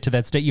that to get to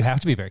that state, you have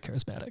to be very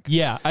charismatic.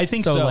 Yeah, I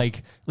think so.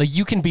 Like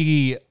you can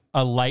be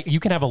you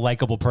can have a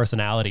likable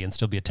personality and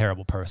still be a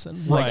terrible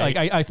person. Right.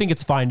 Like I think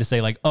it's fine to say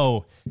like,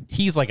 oh,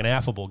 he's like an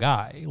affable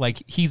guy.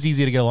 Like he's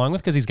easy to get along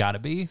with because he's got to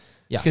be.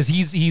 Yeah. Because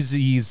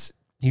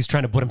he's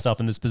trying to put himself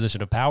in this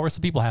position of power, so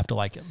people have to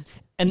like him.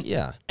 And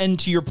Yeah. and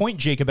to your point,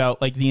 Jake,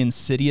 about like the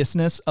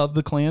insidiousness of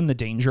the Klan, the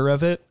danger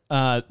of it,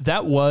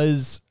 that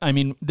was, I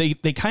mean, they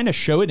kind of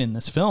show it in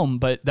this film,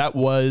 but that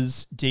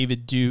was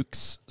David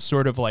Duke's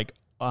sort of like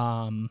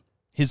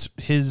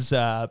his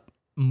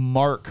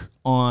mark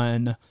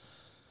on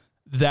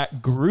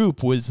that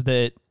group was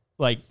that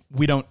like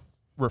we don't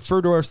refer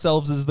to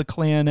ourselves as the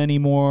Klan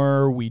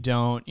anymore. We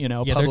don't,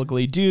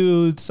 publicly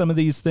do some of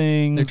these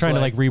things. They're trying to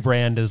like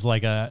rebrand as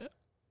like a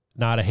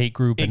not a hate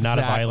group and not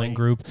a violent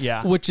group.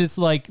 Yeah. Which is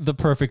like the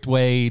perfect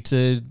way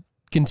to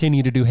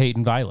continue to do hate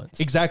and violence.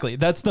 Exactly.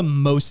 That's the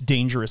most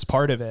dangerous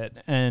part of it.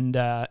 And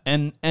I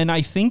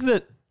think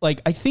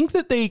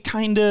that they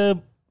kind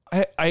of,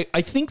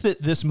 I think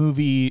that this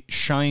movie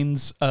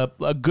shines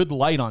a good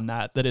light on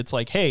that it's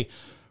like, hey,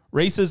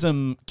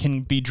 racism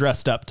can be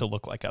dressed up to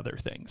look like other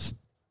things.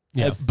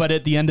 Yeah. But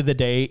at the end of the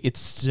day, it's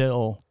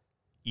still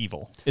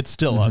evil. It's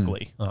still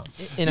ugly.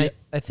 And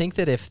I think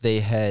that if they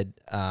had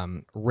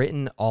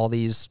written all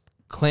these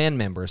Klan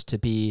members to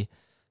be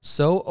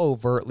so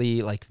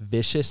overtly like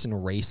vicious and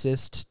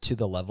racist to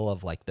the level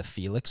of like the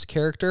Felix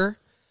character,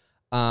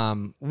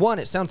 one,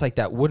 it sounds like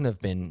that wouldn't have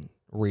been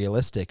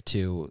realistic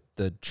to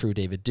the true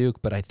David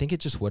Duke, but I think it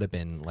just would have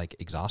been like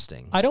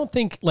exhausting. I don't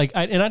think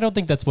I don't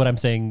think that's what I'm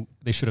saying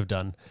they should have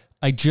done.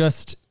 I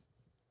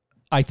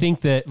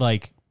think that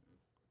like,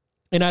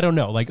 and I don't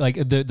know, like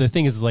the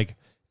thing is like,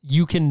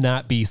 you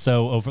cannot be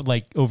so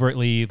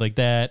overtly like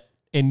that,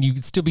 and you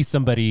could still be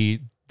somebody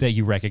that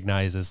you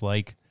recognize as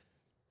like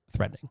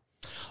threatening.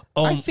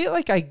 I feel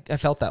like I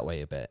felt that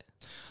way a bit.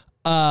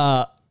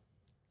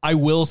 I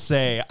will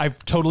say I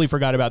totally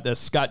forgot about this.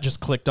 Scott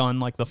just clicked on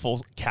like the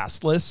full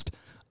cast list.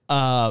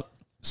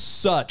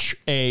 Such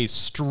a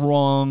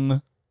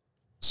strong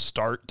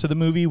start to the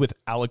movie with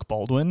Alec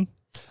Baldwin.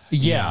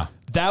 Yeah.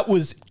 That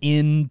was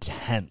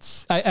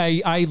intense.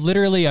 I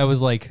literally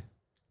was like,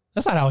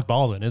 that's not Alec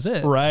Baldwin, is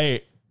it?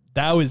 Right.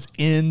 That was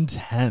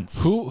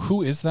intense.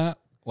 Who is that?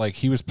 Like,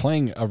 he was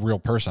playing a real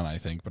person, I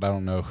think, but I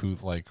don't know who,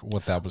 like,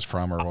 what that was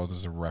from or what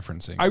was it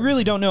referencing. I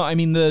really don't know. I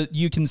mean,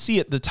 you can see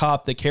at the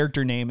top the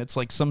character name. It's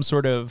like some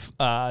sort of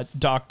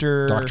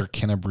Dr.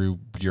 Kennebrew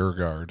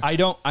Bjergard. I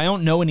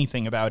don't know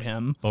anything about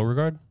him.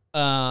 Beauregard?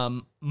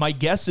 My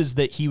guess is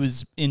that he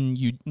was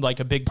in like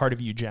a big part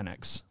of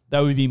eugenics. That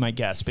would be my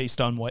guess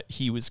based on what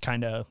he was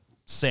kind of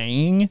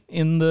saying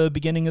in the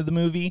beginning of the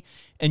movie.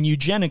 And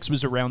eugenics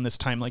was around this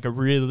time, like a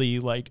really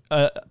like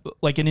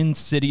an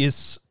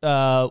insidious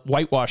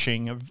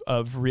whitewashing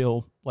of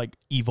real like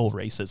evil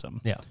racism.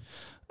 Yeah.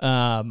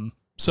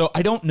 So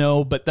I don't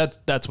know, but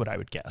that's what I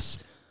would guess.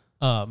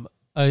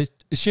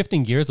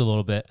 Shifting gears a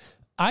little bit,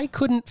 I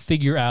couldn't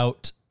figure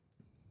out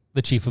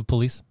the chief of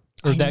police.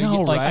 I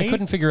know, like, right? I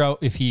couldn't figure out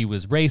if he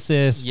was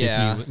racist,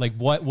 Yeah. if he, like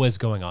what was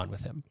going on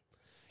with him.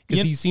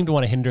 Because he seemed to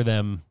want to hinder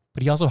them,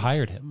 but he also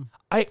hired him.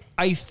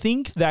 I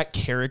think that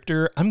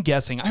character, I'm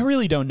guessing, I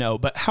really don't know,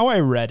 but how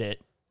I read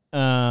it,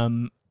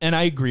 and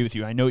I agree with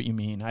you, I know what you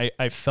mean.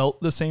 I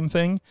felt the same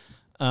thing.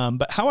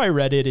 But how I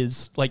read it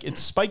is like,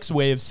 it's Spike's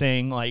way of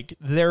saying like,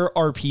 there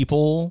are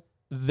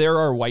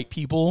white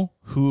people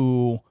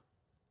who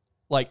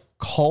like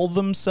call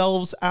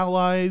themselves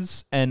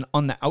allies and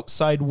on the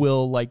outside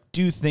will like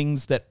do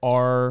things that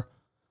are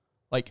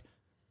like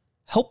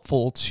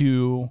helpful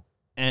to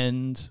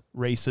end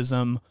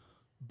racism,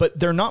 but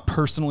they're not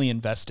personally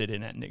invested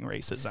in ending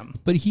racism.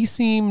 But he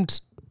seemed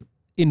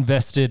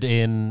invested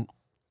in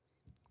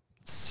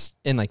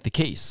like the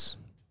case.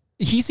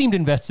 He seemed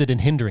invested in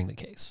hindering the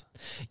case.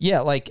 Yeah,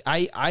 like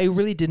I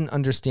really didn't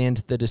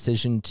understand the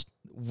decision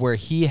where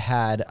he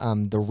had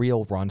the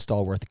real Ron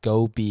Stallworth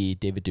go be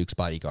David Duke's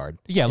bodyguard.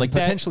 Yeah, like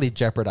potentially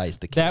jeopardize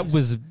the case. That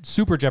was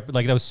super that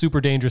was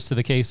super dangerous to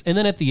the case. And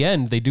then at the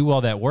end, they do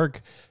all that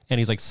work, and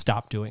he's like,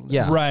 "Stop doing this."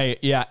 Yeah, right.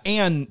 Yeah,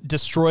 and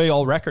destroy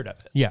all record of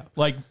it. Yeah,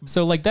 like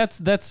so, like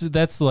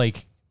that's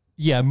like.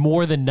 Yeah,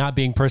 more than not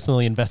being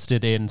personally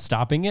invested in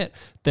stopping it,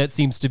 that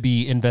seems to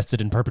be invested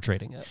in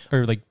perpetrating it.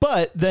 Or like,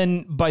 but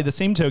then by the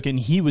same token,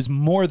 he was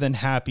more than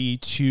happy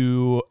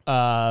to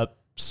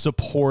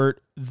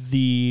support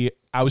the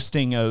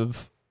ousting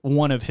of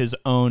one of his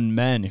own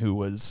men who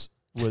was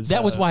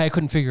that was why I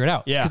couldn't figure it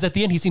out. Yeah. Because at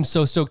the end he seemed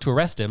so stoked to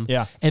arrest him.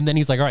 Yeah. And then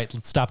he's like, all right,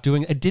 let's stop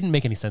doing it. It didn't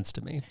make any sense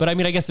to me. But I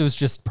mean, I guess it was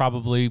just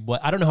probably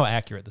I don't know how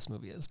accurate this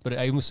movie is, but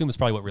I assume it's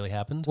probably what really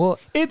happened. Well,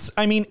 it's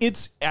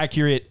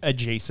accurate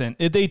adjacent.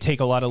 They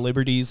take a lot of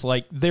liberties.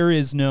 Like there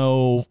is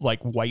no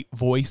like white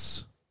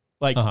voice.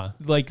 Like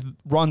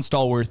Ron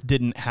Stallworth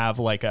didn't have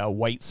like a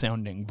white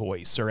sounding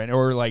voice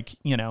or like,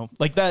 you know,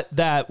 like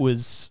that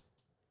was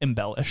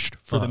embellished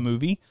for the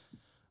movie.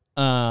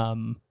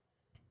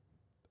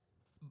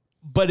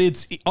 But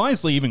it's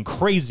honestly even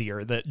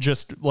crazier that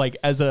just like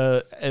as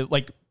a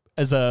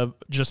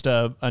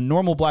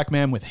normal black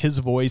man with his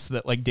voice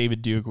that like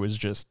David Duke was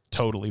just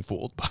totally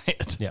fooled by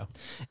it. Yeah.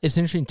 It's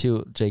interesting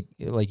too, Jake,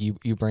 like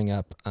you bring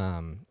up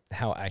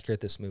how accurate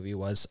this movie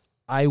was.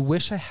 I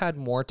wish I had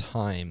more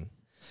time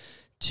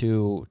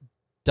to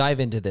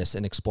dive into this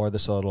and explore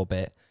this a little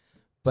bit,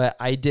 but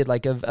I did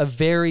like a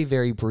very,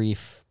 very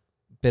brief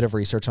bit of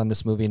research on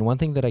this movie. And one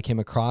thing that I came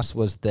across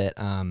was that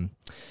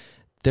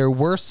there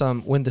were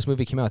when this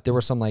movie came out, there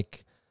were some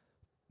like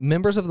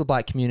members of the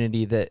black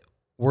community that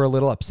were a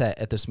little upset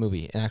at this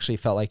movie and actually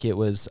felt like it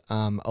was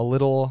a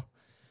little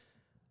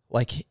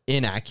like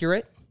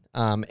inaccurate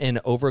and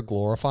over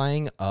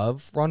glorifying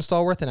of Ron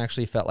Stallworth, and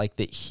actually felt like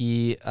that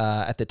he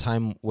at the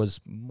time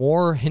was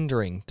more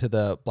hindering to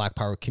the Black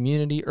Power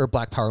community or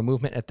Black Power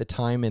movement at the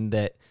time, and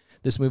that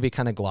this movie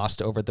kind of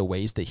glossed over the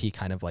ways that he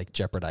kind of like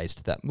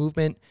jeopardized that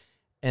movement,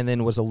 and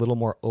then was a little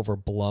more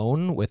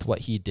overblown with what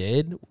he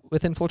did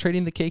with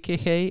infiltrating the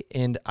KKK.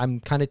 And I'm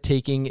kind of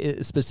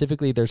taking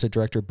specifically, there's a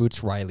director,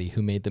 Boots Riley,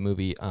 who made the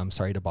movie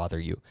Sorry to Bother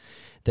You,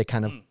 that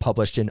kind of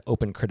published an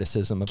open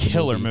criticism of the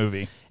Killer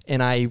movie.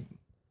 And I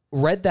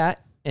read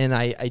that, and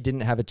I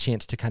didn't have a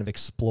chance to kind of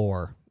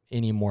explore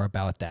any more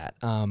about that.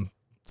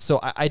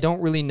 So I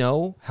don't really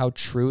know how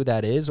true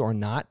that is or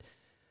not.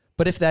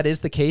 But if that is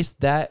the case,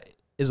 that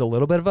is a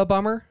little bit of a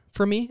bummer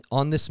for me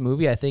on this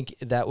movie. I think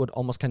that would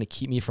almost kind of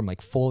keep me from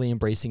like fully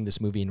embracing this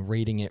movie and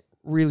rating it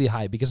really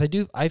high, because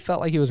I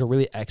felt like it was a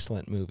really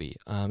excellent movie.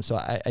 So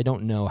I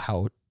don't know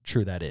how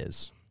true that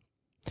is.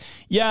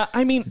 Yeah,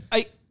 I mean,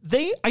 I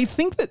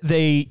think that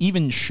they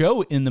even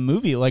show in the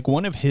movie, like,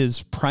 one of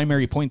his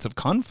primary points of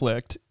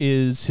conflict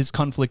is his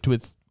conflict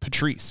with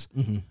Patrice,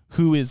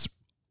 who is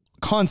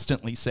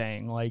constantly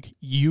saying, like,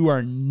 you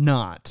are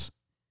not,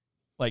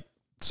 like,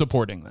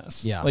 supporting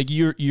this. Yeah. Like,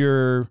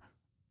 you're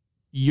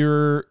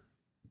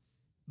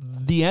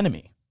the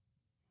enemy.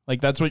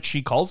 Like, that's what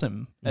she calls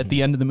him at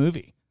the end of the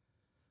movie.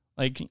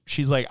 Like,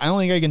 she's like, I don't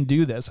think I can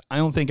do this. I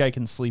don't think I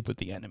can sleep with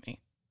the enemy.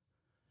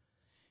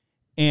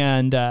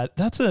 And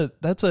that's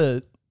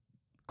a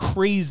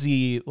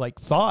crazy, like,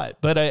 thought.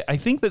 But I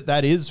think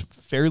that is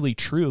fairly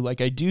true. Like,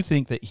 I do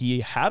think that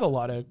he had a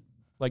lot of,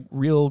 like,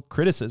 real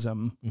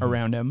criticism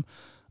around him.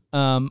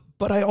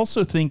 But I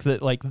also think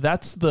that, like,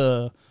 that's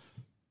the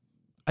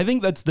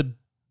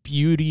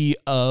beauty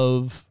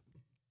of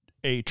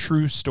a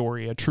true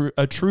story,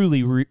 a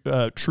truly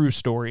true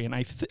story. And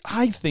I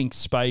think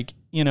Spike,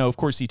 you know, of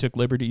course he took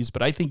liberties,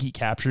 but I think he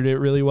captured it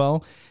really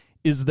well,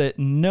 is that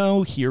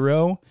no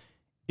hero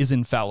is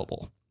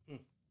infallible.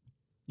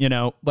 You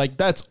know, like,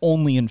 that's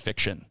only in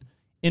fiction.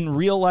 In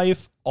real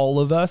life, all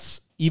of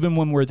us, even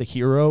when we're the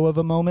hero of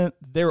a moment,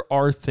 there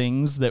are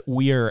things that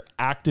we are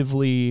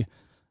actively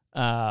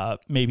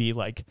maybe,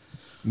 like,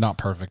 not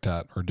perfect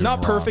at, or doing not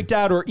wrong. perfect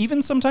at, or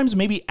even sometimes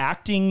maybe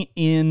acting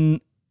in,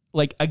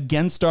 like,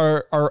 against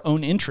our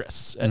own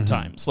interests at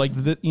times. Like,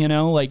 you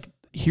know, like,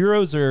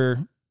 heroes are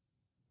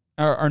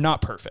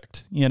not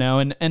perfect, you know,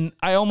 and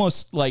I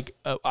almost, like,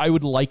 I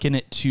would liken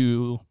it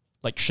to,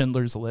 like,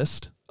 Schindler's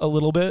List a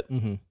little bit,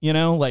 you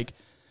know, like,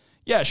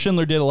 yeah,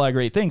 Schindler did a lot of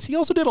great things. He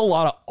also did a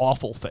lot of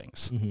awful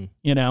things,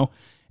 you know,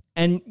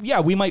 and yeah,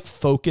 we might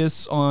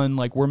focus on,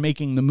 like, we're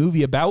making the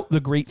movie about the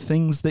great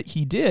things that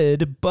he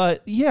did,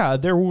 but yeah,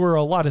 there were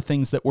a lot of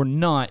things that were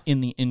not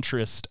in the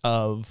interest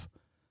of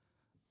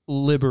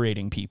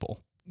liberating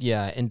people.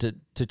 Yeah, and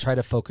to try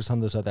to focus on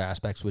those other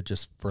aspects would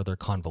just further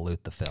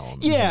convolute the film.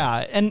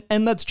 Yeah,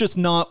 and that's just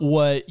not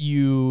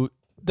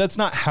that's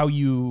not how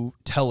you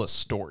tell a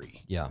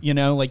story. Yeah. You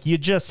know, like, you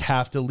just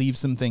have to leave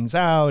some things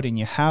out, and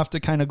you have to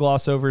kind of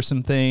gloss over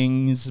some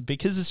things,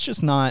 because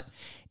it's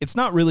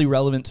not really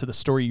relevant to the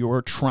story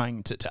you're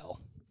trying to tell.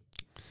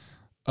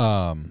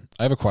 I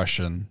have a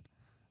question.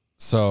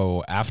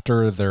 So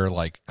after their,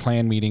 like,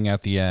 clan meeting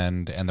at the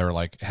end, and they're,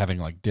 like, having,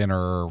 like, dinner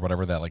or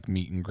whatever that, like,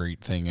 meet and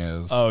greet thing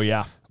is. Oh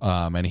yeah.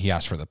 And he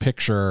asks for the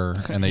picture,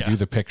 and they Yeah. do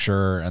the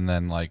picture, and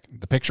then, like,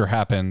 the picture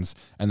happens,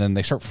 and then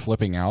they start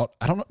flipping out.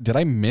 I don't know. Did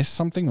I miss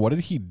something? What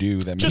did he do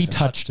that Just made it?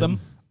 touched them.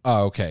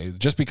 Oh, okay.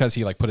 Just because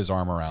he, like, put his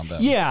arm around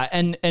them. Yeah,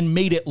 and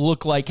made it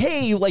look like,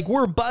 hey, like,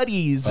 we're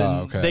buddies,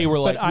 and okay. they were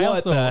like, But I what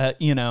also- the,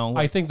 you know?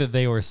 I think that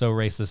they were so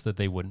racist that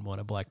they wouldn't want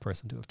a black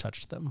person to have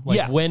touched them. Like,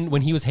 Yeah.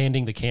 when he was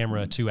handing the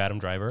camera to Adam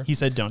Driver, he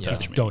said, "Don't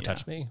touch me." "Don't Yeah.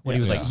 touch me." When he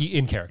was like, he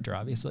in character,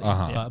 obviously,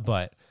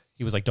 but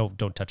he was like,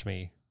 "Don't touch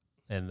me."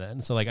 And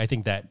then, so, like, I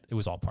think that it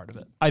was all part of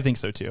it. I think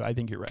so too. I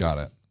think you're right. Got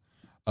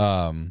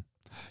it.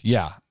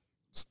 Yeah.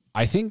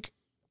 I think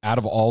out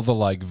of all the,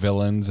 like,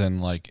 villains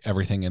and, like,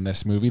 everything in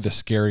this movie, the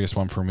scariest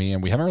one for me,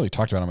 and we haven't really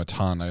talked about him a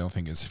ton, I don't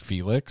think, is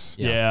Felix.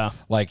 Yeah.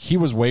 Like, he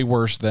was way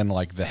worse than,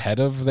 like, the head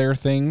of their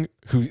thing,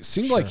 who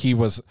seemed like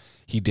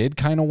he did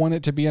kind of want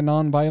it to be a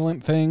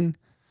non-violent thing.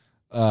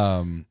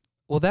 Well,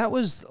 that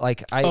was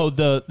like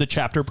the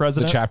chapter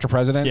president. The chapter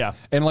president. Yeah.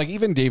 And, like,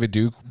 even David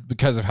Duke,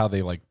 because of how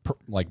they, like,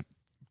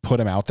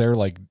 put him out there,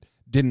 like,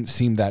 didn't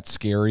seem that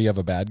scary of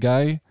a bad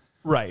guy.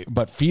 Right.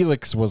 But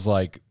Felix was,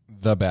 like,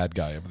 the bad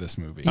guy of this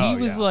movie. He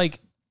was like,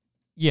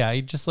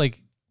 he just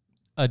like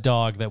a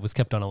dog that was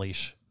kept on a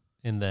leash,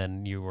 and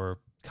then you were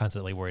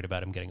constantly worried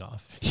about him getting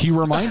off. He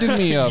reminded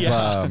me of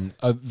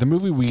the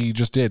movie we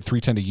just did,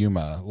 3:10 to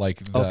Yuma.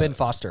 Like, Ben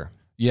Foster.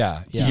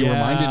 Yeah, he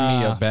reminded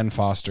me of Ben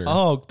Foster.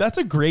 Oh, that's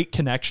a great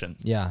connection.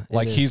 Yeah,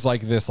 like, he's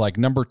like this, like,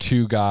 number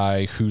 2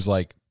 guy who's,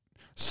 like,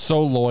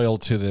 so loyal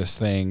to this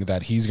thing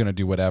that he's gonna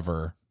do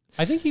whatever.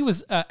 I think he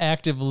was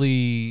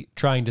actively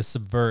trying to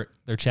subvert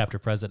their chapter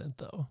president,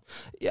 though.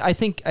 I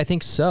think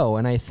so,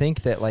 and I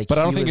think that, like, But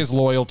I don't think he's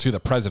loyal to the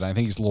president. I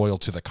think he's loyal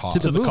to the cause. to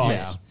the movement.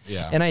 cause.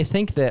 Yeah. And I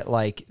think that,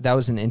 like, that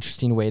was an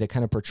interesting way to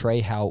kind of portray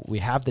how we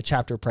have the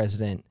chapter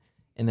president,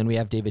 and then we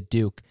have David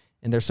Duke,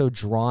 and they're so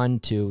drawn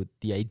to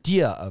the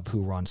idea of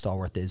who Ron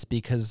Stallworth is,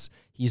 because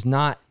he's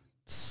not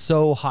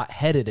so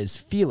hot-headed as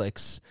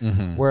Felix,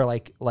 where,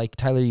 like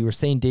Tyler, you were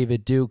saying,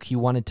 David Duke, he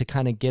wanted to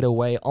kind of get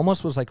away,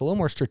 almost was like a little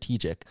more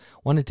strategic,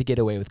 wanted to get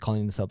away with calling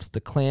themselves the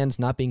clans,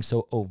 not being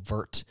so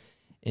overt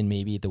in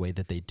maybe the way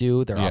that they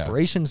do their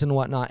operations and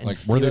whatnot. And Like,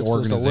 we're the Felix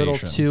was a little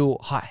organization. too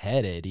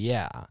hot-headed.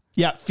 Yeah.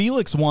 Yeah.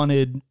 Felix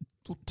wanted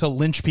to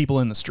lynch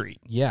people in the street,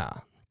 Yeah.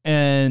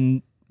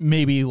 and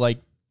maybe,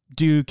 like,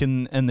 Duke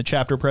and the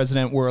chapter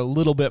president were a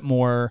little bit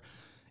more,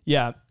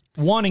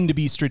 wanting to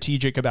be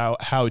strategic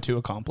about how to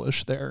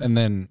accomplish their And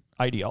then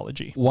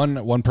ideology.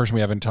 one person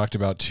we haven't talked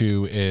about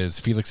too is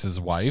Felix's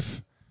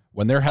wife,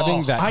 when they're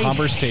having that I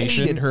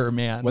conversation. hated her,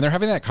 man. When they're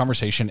having that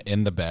conversation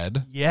in the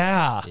bed.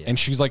 Yeah. And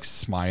she's like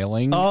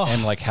smiling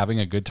and like having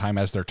a good time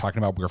as they're talking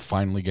about we're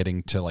finally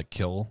getting to like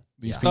kill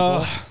these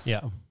people.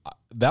 Yeah.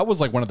 That was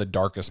like one of the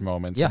darkest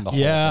moments in the whole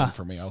thing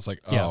for me. I was like,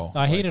 oh.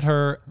 Yeah. I hated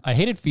her. I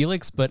hated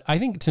Felix, but I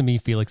think to me,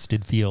 Felix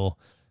did feel,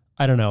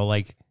 I don't know,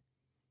 like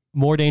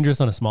more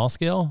dangerous on a small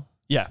scale.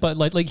 Yeah. But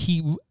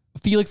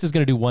Felix is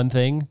going to do one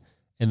thing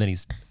and then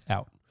he's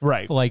out.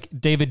 Right. Like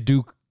David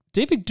Duke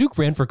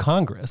ran for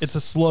Congress. It's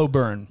a slow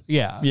burn.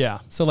 Yeah. Yeah.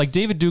 So like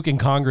David Duke in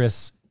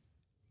Congress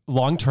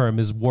long term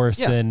is worse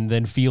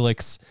than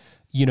Felix,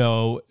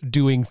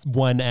 doing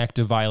one act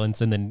of violence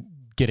and then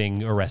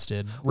getting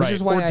arrested. Which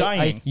is why or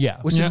dying.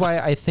 Which is why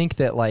I think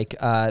that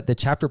the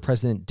chapter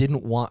president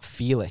didn't want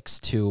Felix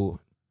to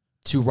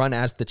run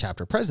as the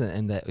chapter president,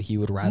 and that he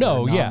would rather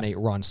nominate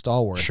Ron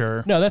Stallworth.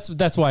 Sure. No,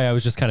 that's why I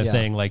was just kind of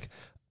saying like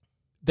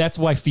that's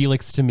why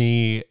Felix to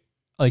me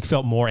like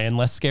felt more and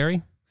less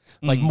scary.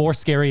 Like more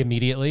scary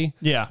immediately.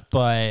 Yeah.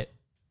 But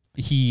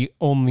he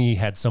only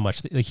had so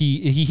much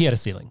he had a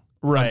ceiling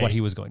on what he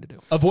was going to do.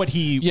 Of what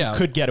he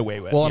could get away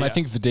with. Well, and I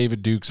think the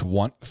David Dukes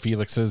want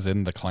Felixes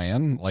in the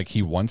clan. Like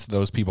he wants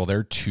those people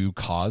there to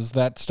cause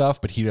that stuff,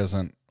 but he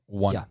doesn't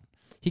want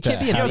he can't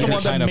be He doesn't any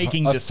want them kind of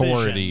making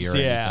authority decisions.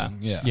 or Yeah.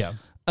 anything.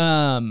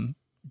 Yeah.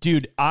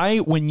 Dude,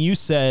 when you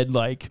said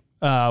like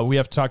we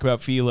have to talk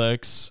about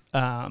Felix,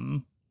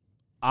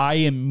 I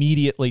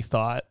immediately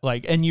thought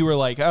like, and you were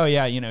like, oh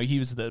yeah, he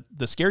was the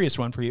scariest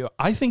one for you.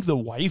 I think the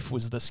wife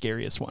was the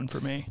scariest one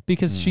for me.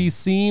 Because she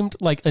seemed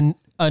like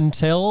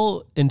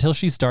until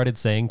she started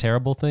saying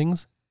terrible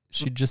things,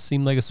 she just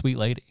seemed like a sweet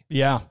lady.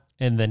 Yeah.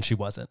 And then she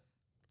wasn't.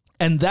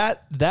 And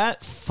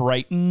that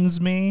frightens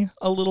me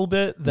a little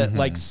bit that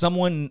like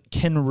someone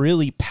can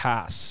really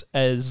pass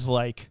as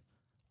like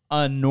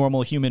a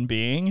normal human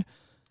being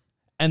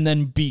and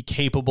then be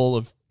capable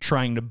of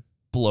trying to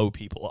blow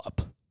people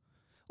up.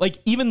 Like,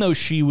 even though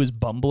she was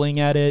bumbling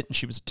at it and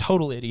she was a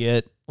total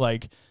idiot,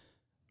 like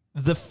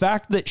the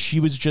fact that she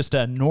was just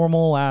a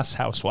normal ass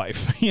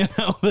housewife,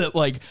 that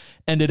like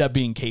ended up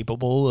being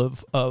capable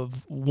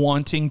of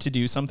wanting to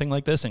do something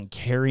like this and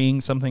carrying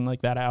something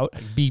like that out.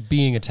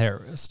 Being a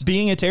terrorist.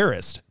 Being a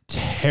terrorist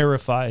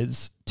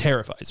terrifies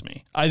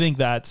me. I think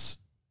that's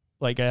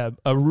like a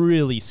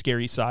really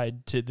scary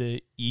side to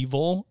the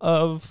evil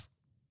of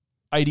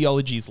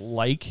ideologies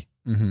like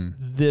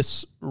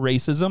this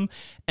racism.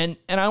 And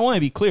I want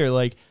to be clear,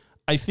 like,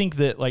 I think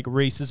that like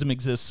racism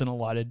exists in a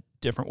lot of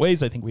different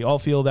ways. I think we all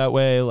feel that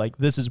way. Like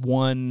this is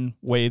one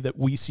way that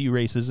we see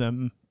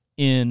racism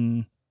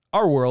in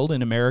our world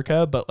in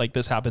America, but like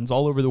this happens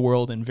all over the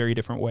world in very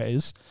different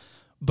ways.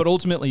 But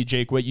ultimately,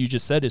 Jake, what you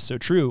just said is so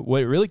true.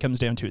 What it really comes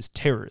down to is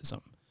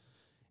terrorism.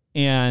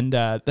 And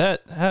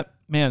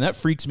that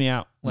freaks me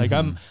out. Like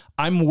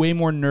I'm way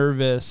more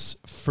nervous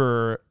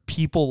for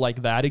people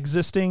like that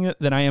existing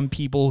than I am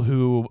people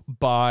who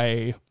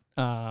buy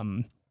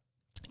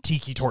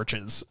tiki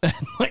torches.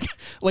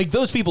 like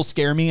those people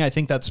scare me. I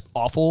think that's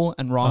awful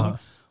and wrong.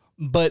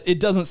 But it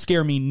doesn't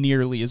scare me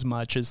nearly as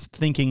much as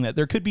thinking that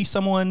there could be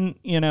someone,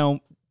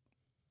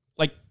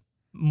 like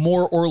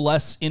more or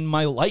less in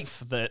my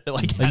life that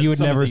like you would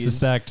never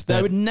suspect. That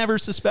I would never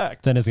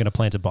suspect. Then is going to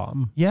plant a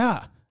bomb.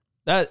 Yeah.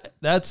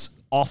 That's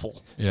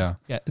awful. Yeah.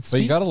 Yeah.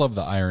 But you got to love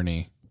the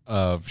irony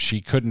of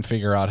she couldn't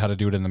figure out how to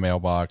do it in the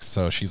mailbox.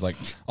 So she's like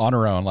on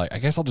her own, like, I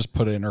guess I'll just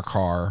put it in her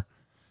car.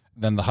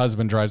 Then the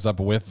husband drives up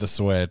with the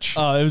switch.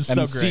 Oh, it was and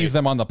so great. sees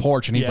them on the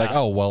porch and he's like,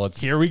 oh, well,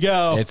 here we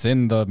go. It's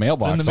in the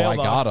mailbox. So I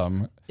mailbox. got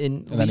him.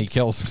 And then he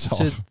kills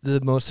himself. To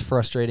the most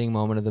frustrating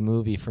moment of the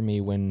movie for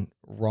me when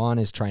Ron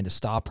is trying to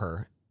stop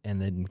her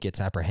and then gets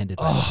apprehended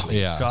by the police.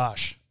 Yeah.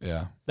 Gosh.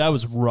 Yeah. That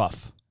was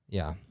rough.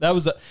 Yeah. That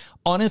was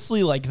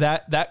honestly like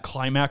that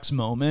climax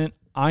moment.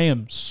 I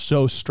am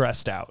so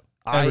stressed out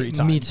every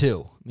time. Me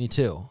too.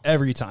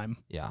 Every time.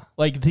 Yeah.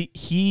 Like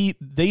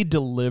they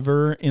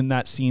deliver in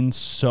that scene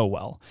so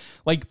well.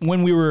 Like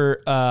when we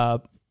were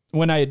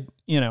when I had,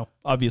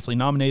 obviously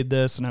nominated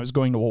this and I was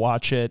going to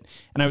watch it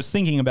and I was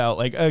thinking about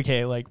like,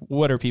 okay, like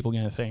what are people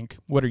going to think?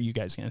 What are you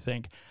guys going to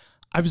think?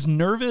 I was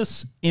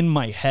nervous in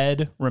my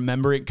head,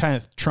 kind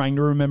of trying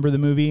to remember the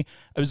movie.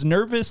 I was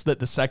nervous that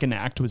the second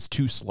act was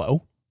too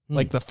slow.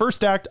 Like the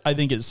first act, I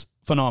think is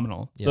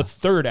phenomenal. Yeah. The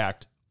third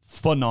act,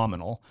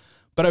 phenomenal.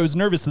 But I was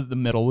nervous that the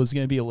middle was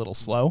going to be a little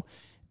slow,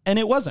 and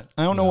it wasn't.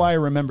 I don't know why I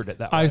remembered it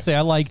that way. I would say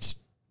I liked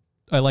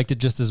it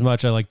just as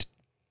much. I liked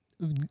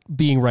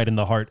being right in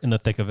the heart, in the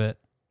thick of it,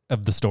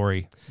 of the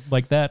story.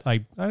 Like that,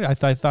 I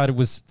thought it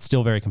was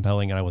still very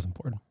compelling, and I wasn't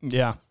bored.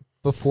 Yeah.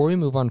 Before we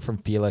move on from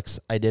Felix,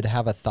 I did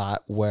have a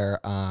thought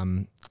where,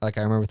 like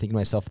I remember thinking to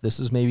myself,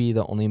 this is maybe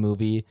the only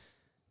movie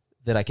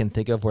that I can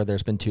think of where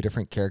there's been two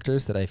different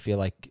characters that I feel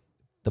like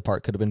the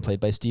part could have been played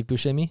by Steve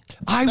Buscemi.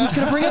 I was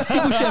going to bring up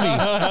Steve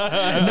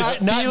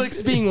Buscemi. not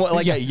Felix being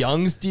like a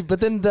young Steve,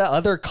 but then the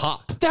other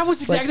cop. That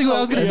was exactly what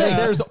I was going to say.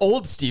 There's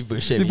old Steve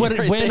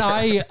Buscemi. When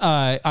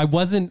I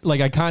wasn't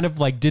like, I kind of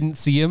like didn't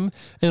see him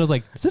and I was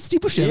like, is that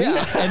Steve Buscemi?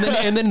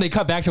 Yeah. And then they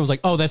cut back to I was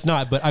like, oh, that's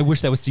not, but I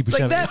wish that was Steve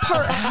Buscemi. Like that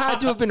part had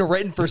to have been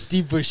written for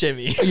Steve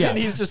Buscemi. Yeah. And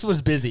he just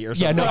was busy or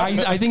Yeah, something.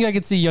 no, I think I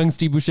could see young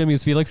Steve Buscemi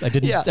as Felix. I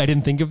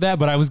didn't think of that,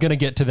 but I was going to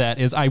get to that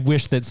is I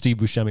wish that Steve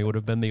Buscemi would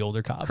have been the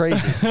older cop. Crazy.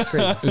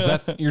 Is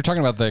that you're talking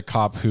about the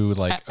cop who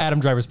like? Adam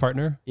Driver's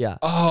partner. Yeah.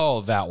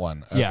 Oh, that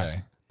one. Okay. Yeah.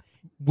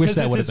 Wish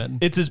that would have been.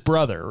 It's his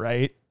brother,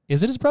 right?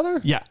 Is it his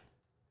brother? Yeah.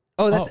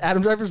 Oh, that's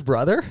Adam Driver's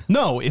brother?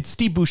 No, it's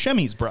Steve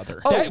Buscemi's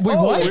brother. Wait,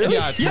 what? Really?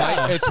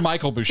 Yeah, it's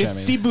Michael Buscemi. It's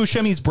Steve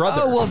Buscemi's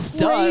brother. Oh, well,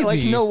 duh. Like,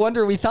 Crazy. no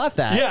wonder we thought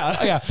that.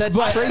 Yeah. Yeah. That's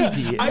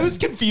crazy. I was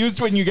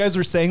confused when you guys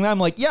were saying that. I'm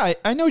like, yeah,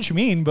 I know what you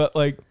mean, but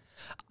like,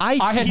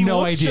 I had he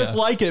no looks idea. just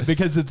like it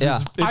because it's Yeah.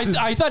 his. It's his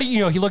I thought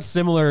he looked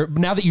similar.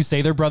 Now that you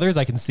say they're brothers,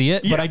 I can see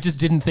it, but Yeah. I just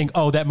didn't think,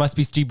 oh, that must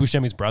be Steve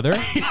Buscemi's brother,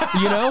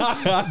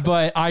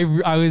 But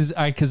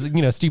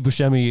because Steve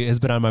Buscemi has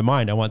been on my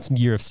mind. I want some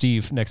Year of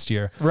Steve next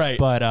year, Right.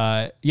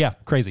 But yeah,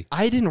 crazy.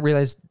 I didn't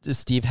realize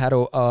Steve had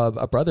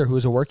a brother who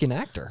was a working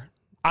actor.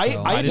 I'd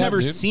didn't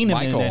never dude. seen him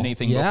Michael. in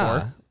anything Yeah.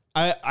 before.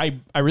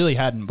 I really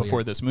hadn't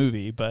before this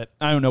movie, but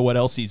I don't know what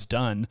else he's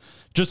done.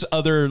 Just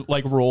other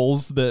like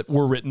roles that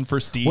were written for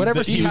Steve. Whatever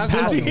that he Steve was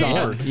has busy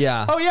on. in.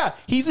 Yeah. Oh yeah,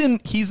 he's in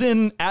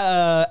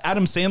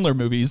Adam Sandler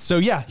movies. So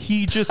yeah,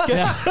 he just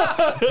gets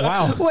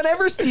Wow.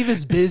 Whenever Steve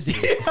is busy,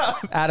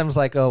 Adam's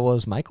like, oh, well,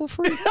 is Michael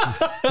free?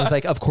 He's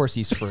like, of course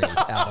he's free,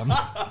 Adam.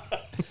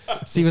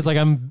 Steve was like,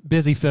 I'm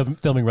busy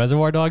filming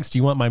Reservoir Dogs. Do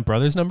you want my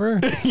brother's number?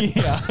 Does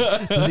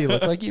he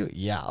look like you?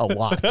 Yeah, a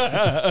lot.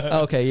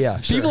 Okay,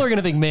 yeah, sure. People are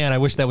gonna think, man, I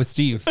wish that was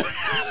Steve.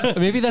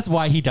 Maybe that's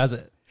why he does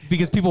it.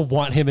 Because people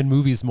want him in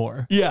movies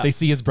more. Yeah. They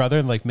see his brother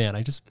and like,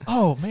 man,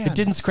 oh man, it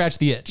didn't scratch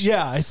the itch.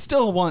 Yeah, I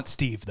still want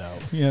Steve though.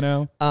 You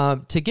know.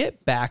 To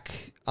get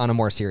back on a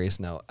more serious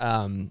note,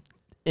 and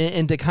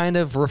to kind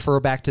of refer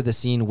back to the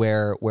scene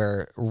where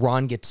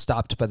Ron gets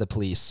stopped by the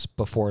police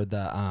before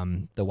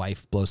the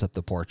wife blows up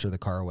the porch or the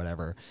car or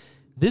whatever.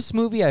 This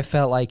movie, I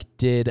felt like,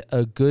 did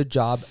a good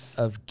job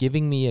of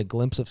giving me a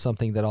glimpse of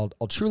something that I'll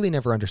truly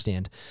never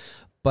understand.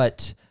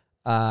 But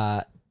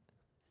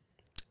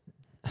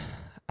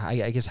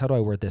I guess, how do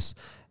I word this?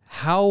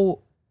 How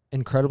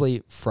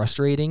incredibly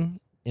frustrating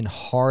and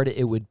hard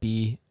it would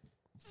be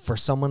for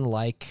someone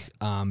like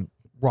Ron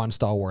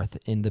Stallworth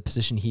in the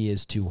position he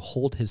is to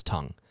hold his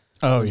tongue.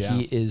 Oh, when yeah.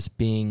 he is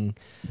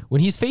when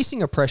he's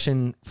facing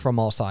oppression from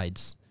all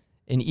sides,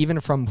 and even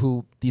from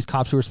who these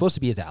cops who are supposed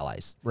to be his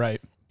allies.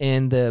 Right.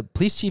 And the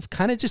police chief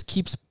kind of just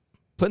keeps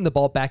putting the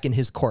ball back in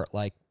his court.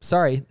 Like,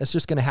 sorry, that's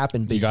just going to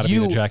happen. But You got to be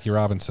the Jackie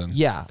Robinson.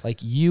 yeah, like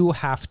you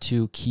have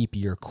to keep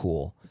your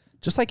cool.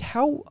 Just like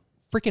how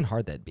freaking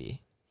hard that'd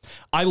be.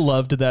 I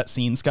loved that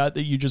scene, Scott,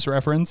 that you just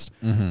referenced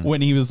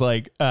when he was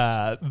like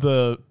I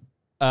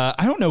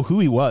don't know who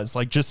he was,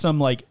 like just some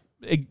like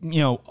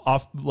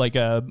off like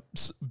a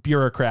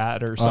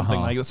bureaucrat or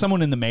something like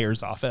someone in the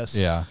mayor's office.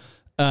 Yeah.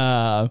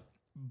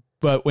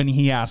 But when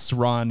he asks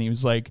Ron, he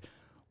was like,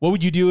 "What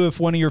would you do if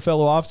one of your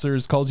fellow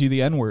officers calls you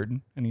the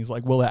N-word?" And he's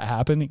like, "Will that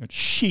happen?" He goes,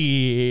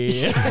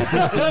 "Shit."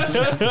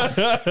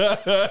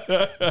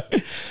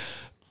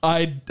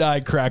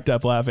 I cracked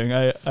up laughing.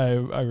 I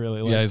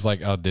really liked Yeah, he's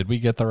like, oh, did we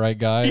get the right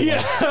guy?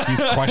 Yeah. Like,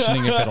 he's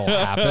questioning if it'll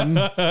happen.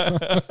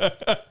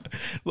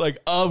 like,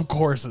 of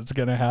course it's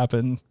gonna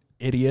happen,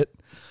 idiot.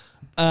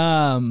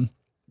 One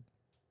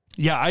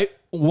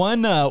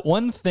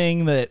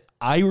thing that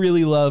I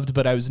really loved,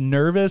 but I was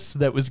nervous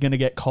that was gonna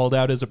get called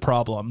out as a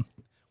problem,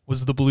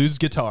 was the blues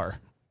guitar.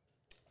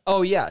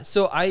 Oh, yeah.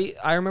 So I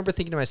remember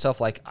thinking to myself,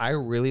 like, I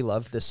really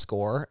love this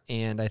score,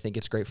 and I think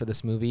it's great for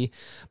this movie,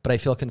 but I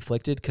feel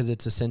conflicted because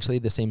it's essentially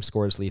the same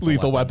score as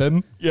Lethal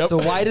Weapon. Yep. So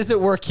why does it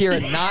work here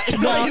and not?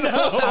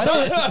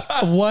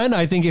 One,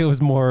 I think it was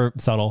more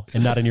subtle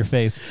and not in your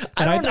face.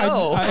 And I don't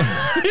know.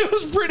 It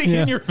was pretty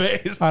in your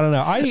face. I don't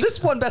know.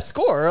 This one best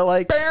score,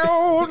 like,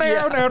 No.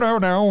 I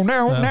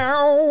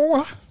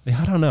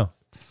don't know.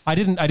 I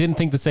didn't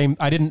think the same.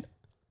 I didn't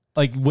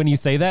like when you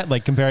say that,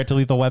 like compare it to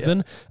Lethal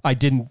Weapon. I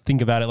didn't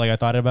think about it like I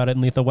thought about it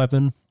in Lethal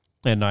Weapon,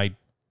 and I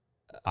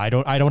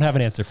don't have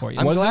an answer for you.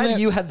 I'm Wasn't glad it-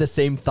 you had the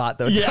same thought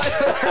though.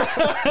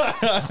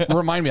 Yeah.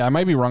 Remind me, I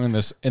might be wrong in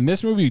this. In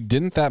this movie,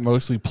 didn't that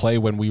mostly play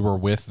when we were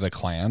with the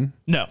Klan?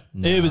 No.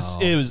 It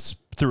was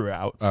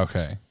throughout.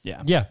 Okay.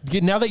 Yeah. Yeah.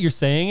 Now that you're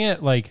saying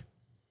it, like,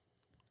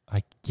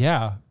 but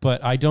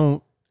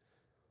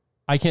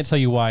I can't tell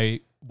you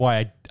why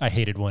I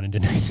hated one and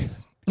didn't hate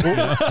the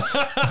other.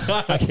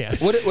 I can't.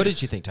 What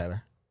did you think,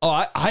 Tyler?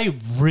 Oh, I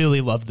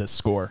really love this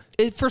score.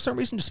 It for some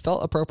reason just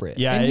felt appropriate.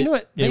 Yeah, And you know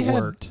what? They It had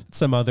worked.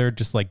 some other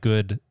just like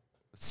good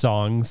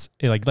songs,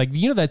 like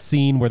that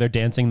scene where they're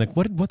dancing. Like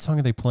what song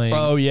are they playing?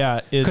 Oh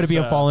yeah, Could it be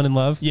I'm Falling in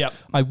Love? Yep.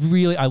 I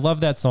love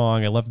that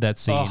song. I love that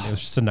scene. It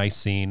was just a nice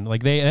scene.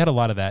 Like they had a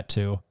lot of that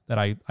too that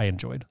I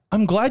enjoyed.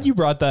 I'm glad you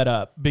brought that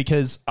up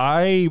because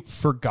I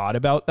forgot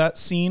about that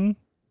scene,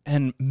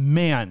 and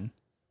man,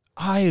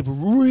 I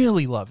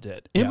really loved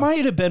it. It Yeah.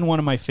 might have been one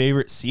of my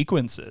favorite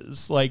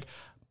sequences. Like,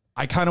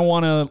 I kind of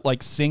want to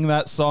like sing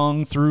that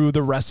song through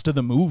the rest of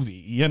the movie.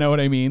 You know what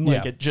I mean?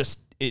 Like, Yeah.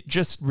 it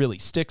just really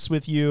sticks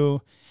with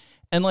you.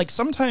 And like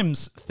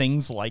sometimes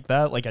things like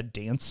that, like a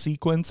dance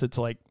sequence, it's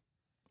like,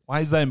 why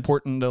is that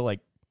important to like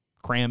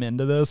cram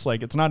into this?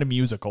 Like, it's not a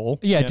musical.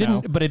 Yeah, you it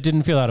didn't, know? but it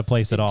didn't feel out of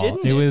place at all.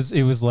 didn't.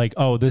 It was like,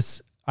 oh,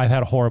 I've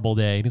had a horrible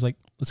day. And he's like,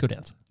 let's go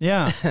dance.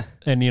 Yeah.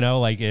 And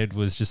like it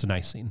was just a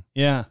nice scene.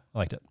 Yeah. I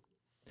liked it.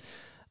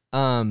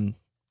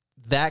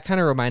 That kind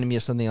of reminded me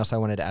of something else I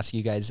wanted to ask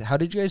you guys. How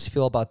did you guys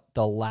feel about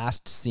the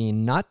last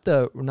scene? Not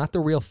the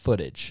real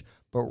footage,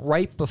 but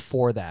right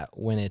before that,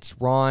 when it's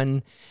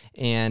Ron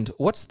and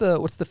what's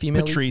the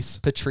female lead?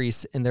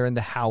 Patrice, and they're in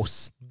the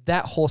house.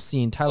 That whole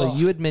scene, Tyler,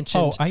 you had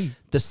mentioned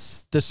the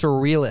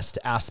surrealist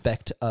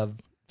aspect of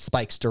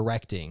Spike's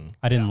directing.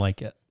 I didn't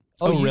like it.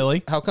 Oh,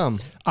 really? How come?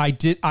 I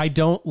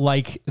don't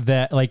like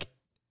that. Like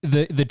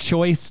the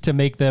choice to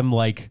make them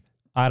like,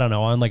 I don't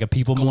know, on like a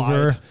people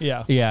mover.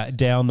 Yeah.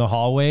 Down the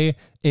hallway.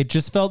 It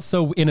just felt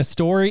so in a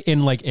story,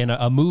 in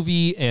a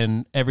movie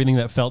and everything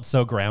that felt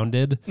so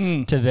grounded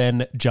to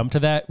then jump to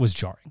that was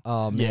jarring.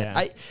 Oh man.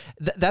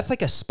 Yeah. That's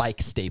like a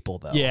Spike staple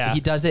though. Yeah.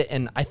 He does it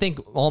in I think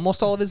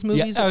almost all of his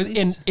movies. Yeah, at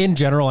least. in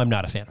general, I'm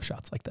not a fan of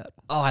shots like that.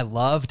 Oh, I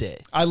loved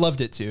it. I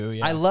loved it too.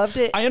 Yeah. I loved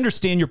it. I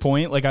understand your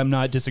point. Like, I'm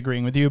not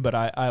disagreeing with you, but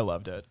I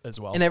loved it as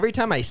well. And every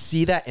time I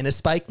see that in a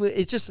Spike movie,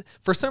 it's just,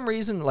 for some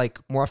reason,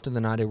 like more often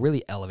than not, it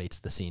really elevates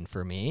the scene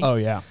for me. Oh,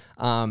 yeah.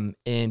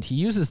 And he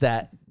uses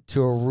that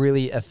to a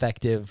really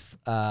effective,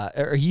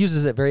 or he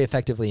uses it very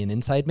effectively in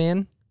Inside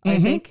Man, I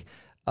think,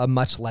 a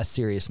much less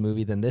serious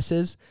movie than this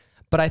is.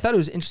 But I thought it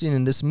was interesting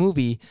in this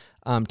movie,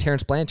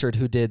 Terrence Blanchard,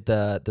 who did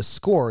the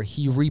score,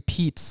 he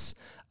repeats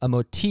a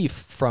motif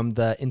from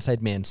the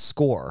Inside Man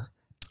score.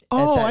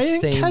 Oh, at that I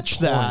didn't same catch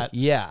point. that.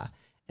 Yeah.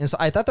 And so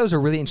I thought that was a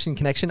really interesting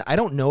connection. I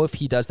don't know if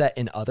he does that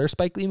in other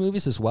Spike Lee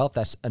movies as well, if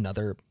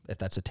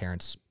that's a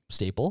Terrence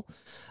staple.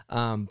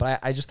 But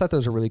I just thought that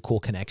was a really cool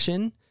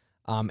connection.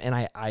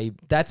 And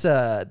that's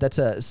a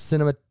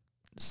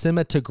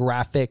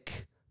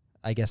cinematographic,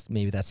 I guess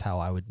maybe that's how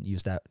I would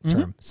use that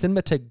term.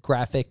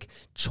 Cinematographic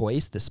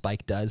choice that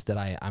Spike does that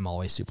I'm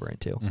always super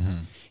into.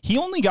 He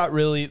only got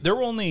there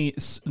were only,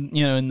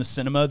 in the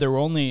cinema, there were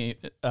only,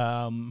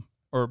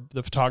 or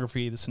the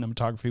photography, the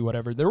cinematography,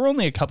 whatever, there were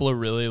only a couple of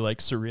really like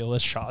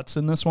surrealist shots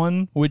in this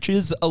one, which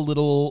is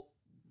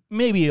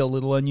maybe a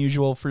little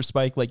unusual for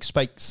Spike. Like,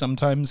 Spike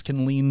sometimes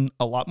can lean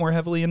a lot more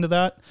heavily into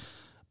that.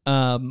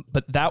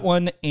 But that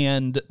one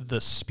and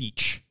the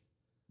speech,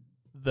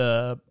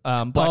 the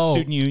Black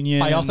Student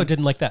Union. I also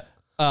didn't like that.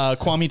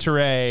 Kwame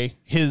Ture,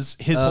 his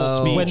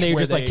whole speech. When they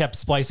just like kept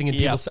splicing in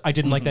people's, I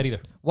didn't like that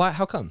either. Why?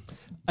 How come?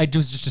 It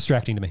was just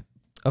distracting to me.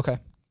 Okay.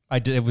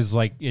 It was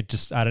like, I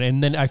don't know.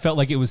 And then I felt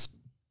like it was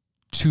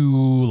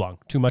too long,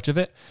 too much of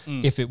it.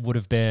 If it would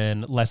have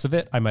been less of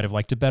it, I might have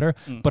liked it better.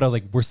 But I was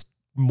like,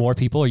 more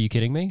people? Are you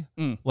kidding me?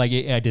 Like,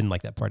 I didn't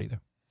like that part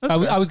either.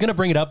 I was going to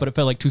bring it up, but it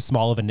felt like too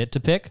small of a nit to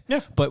pick.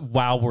 Yeah. But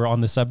while we're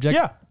on the subject,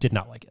 did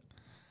not like it.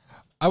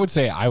 I would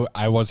say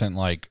I wasn't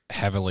like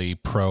heavily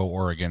pro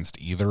or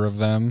against either of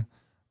them.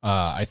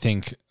 I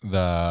think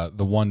the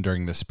one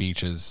during the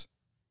speech is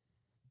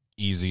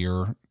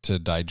easier to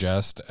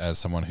digest as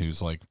someone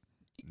who's like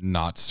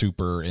not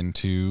super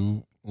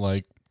into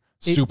like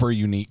super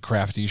unique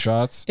crafty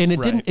shots. And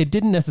it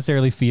didn't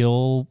necessarily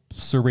feel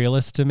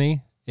surrealist to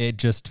me. It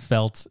just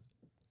felt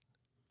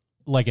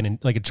like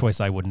a choice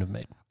I wouldn't have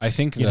made. I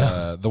think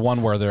the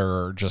one where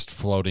they're just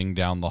floating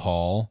down the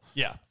hall.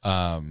 Yeah.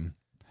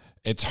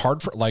 It's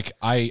hard for like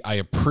I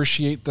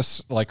appreciate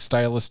this like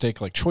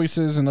stylistic like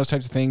choices and those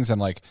types of things, and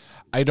like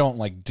I don't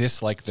like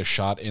dislike the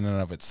shot in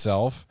and of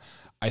itself.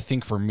 I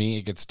think for me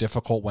it gets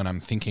difficult when I'm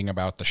thinking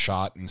about the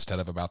shot instead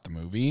of about the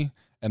movie,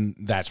 and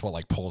that's what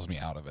like pulls me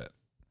out of it.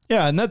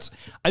 Yeah, and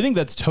I think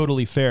that's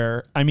totally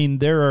fair. I mean,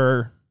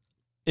 it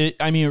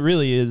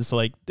really is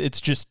like, it's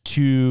just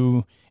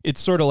too, it's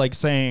sort of like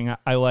saying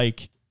I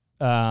like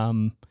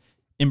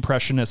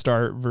impressionist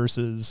art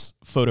versus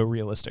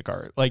photorealistic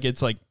art. Like,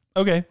 it's like,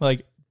 okay,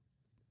 like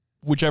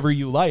whichever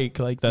you like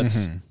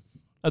that's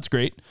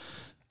great.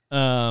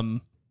 I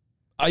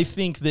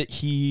think that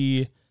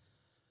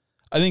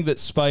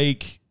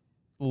Spike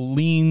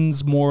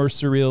leans more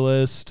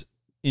surrealist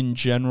in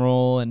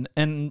general,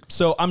 and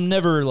so I'm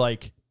never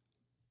like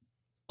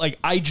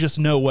I just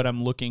know what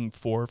I'm looking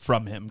for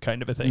from him,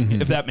 kind of a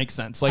thing, if that makes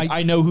sense. Like,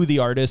 I know who the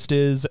artist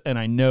is, and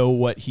I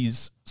know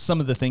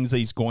some of the things that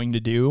he's going to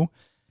do.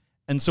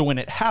 And so when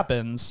it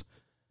happens,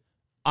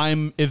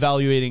 I'm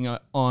evaluating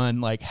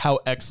on like how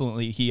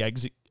excellently he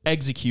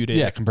executed.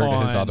 Yeah, compared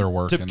to his other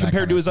work.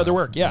 Compared to his other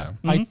work, yeah.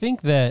 I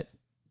think that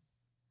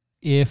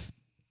if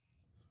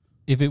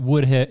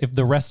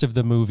the rest of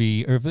the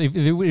movie, or if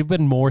it would have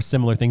been more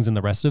similar things in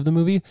the rest of the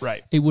movie,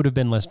 right, it would have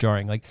been less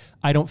jarring. Like,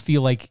 I don't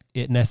feel like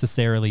it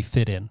necessarily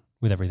fit in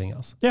with everything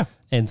else. Yeah.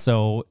 And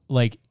so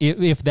like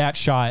if that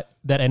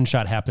end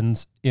shot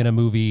happens in a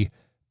movie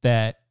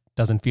that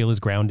doesn't feel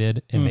as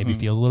grounded and maybe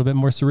feels a little bit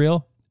more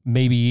surreal,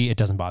 maybe it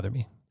doesn't bother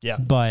me. Yeah.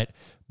 But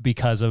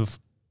because of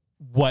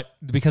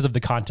the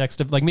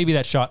context of, like, maybe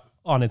that shot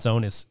on its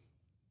own is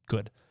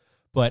good,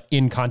 but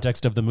in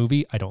context of the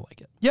movie, I don't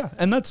like it. Yeah,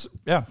 and that's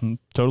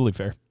totally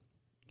fair.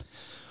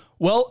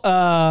 Well,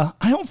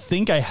 I don't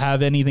think I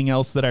have anything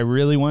else that I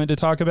really wanted to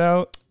talk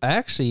about. I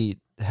actually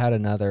had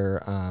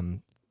another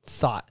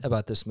thought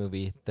about this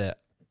movie that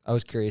I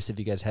was curious if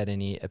you guys had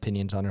any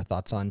opinions on or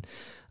thoughts on.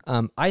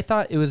 I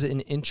thought it was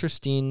an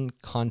interesting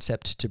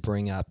concept to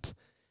bring up.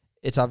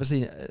 It's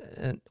obviously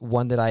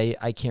one that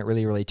I can't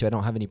really relate to. I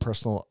don't have any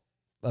personal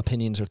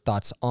opinions or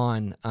thoughts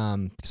on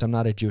because I'm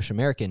not a Jewish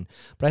American.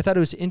 But I thought it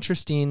was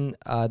interesting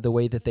the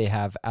way that they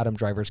have Adam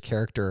Driver's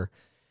character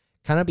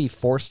kind of be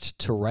forced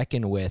to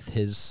reckon with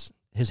his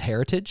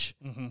heritage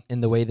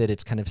in the way that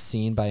it's kind of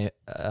seen by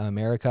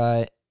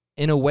America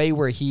in a way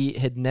where he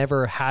had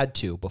never had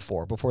to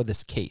before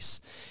this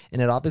case.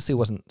 And it obviously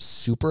wasn't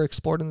super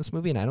explored in this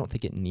movie, and I don't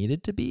think it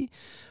needed to be.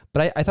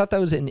 But I thought that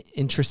was an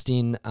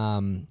interesting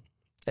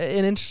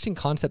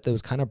concept that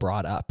was kind of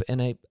brought up.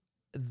 And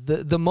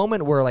the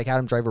moment where like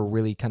Adam Driver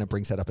really kind of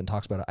brings that up and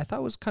talks about it, I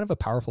thought was kind of a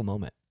powerful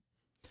moment.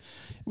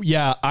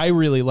 Yeah, I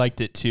really liked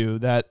it too,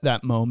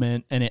 that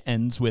moment, and it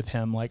ends with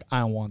him like,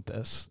 I want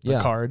this, the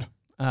card.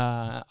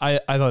 I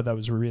thought that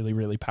was really,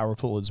 really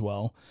powerful as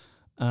well.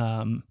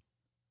 And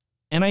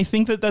I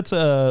think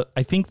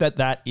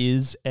that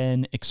is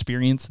an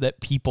experience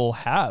that people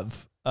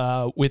have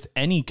with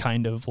any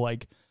kind of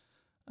like,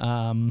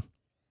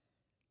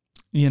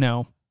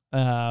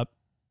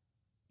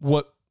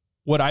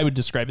 what I would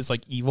describe as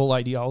like evil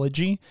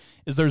ideology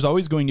is there's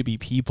always going to be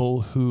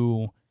people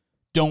who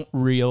don't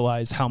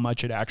realize how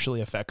much it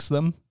actually affects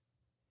them,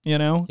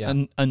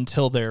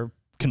 until they're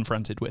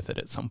confronted with it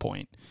at some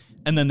point.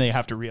 And then they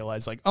have to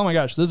realize like, oh my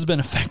gosh, this has been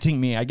affecting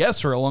me, I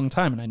guess, for a long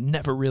time. And I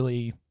never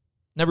really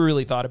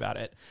thought about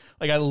it.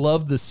 Like, I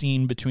love the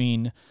scene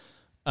between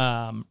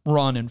Ron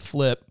and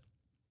Flip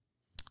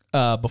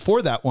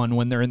before that one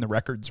when they're in the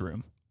records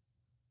room.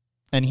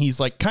 And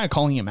he's like kind of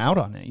calling him out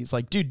on it. He's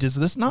like, dude, does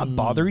this not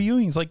bother you?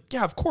 And he's like,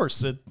 yeah, of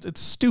course.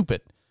 It's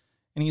stupid.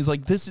 And he's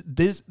like, this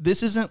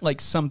isn't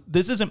like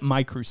this isn't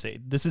my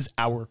crusade. This is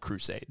our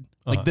crusade.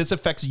 Like, this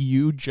affects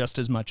you just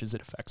as much as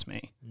it affects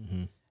me.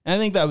 Mm-hmm. And I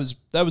think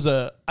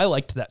I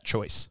liked that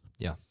choice.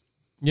 Yeah.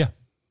 Yeah.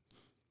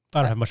 I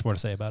don't have much more to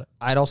say about it.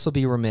 I'd also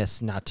be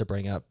remiss not to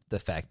bring up the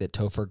fact that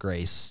Topher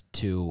Grace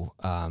to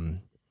what's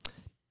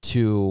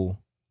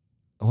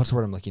the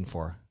word I'm looking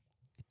for?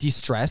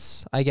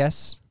 De-stress, I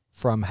guess,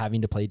 from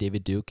having to play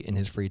David Duke in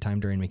his free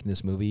time during making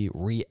this movie,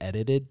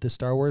 re-edited the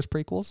Star Wars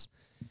prequels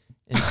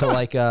into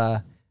like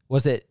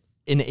was it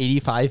an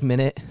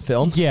 85-minute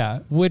film? Yeah,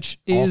 which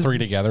is all three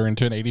together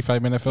into an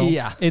 85-minute film.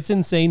 Yeah, it's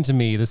insane to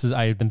me.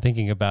 I've been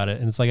thinking about it,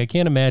 and it's like I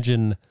can't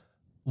imagine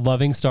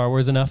loving Star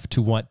Wars enough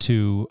to want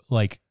to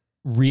like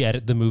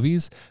re-edit the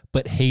movies,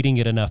 but hating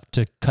it enough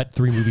to cut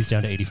 3 movies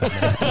down to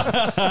 85 minutes.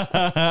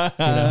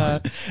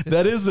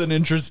 That is an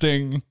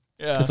interesting.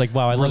 Yeah. It's like,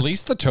 wow, I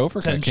released the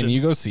Topher cut. Can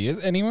you go see it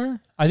anywhere?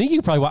 I think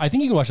you can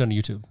watch it on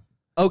YouTube.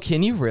 Oh,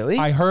 can you really?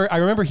 I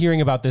remember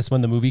hearing about this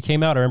when the movie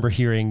came out. I remember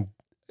hearing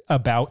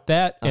about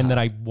that, and then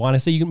I want to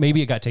say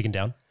maybe it got taken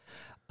down.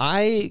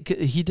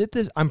 He did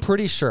this. I'm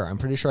pretty sure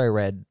I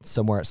read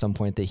somewhere at some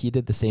point that he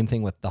did the same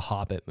thing with the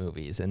Hobbit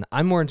movies, and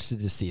I'm more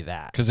interested to see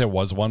that because it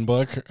was one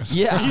book.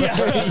 Yeah, he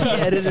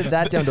edited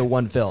that down to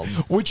one film,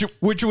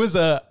 which was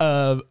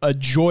a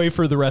joy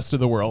for the rest of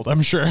the world,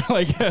 I'm sure.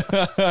 Like,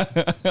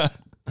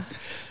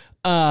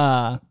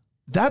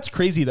 that's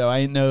crazy though.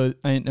 I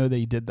didn't know that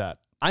he did that.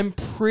 I'm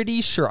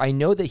pretty sure. I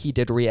know that he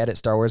did re-edit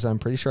Star Wars. I'm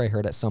pretty sure I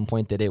heard at some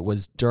point that it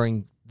was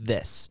during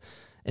this,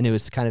 and it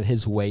was kind of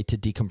his way to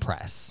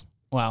decompress.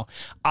 Wow.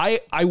 I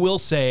will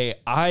say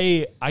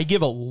I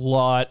give a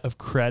lot of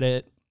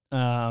credit.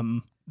 There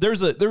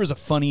was a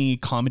funny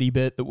comedy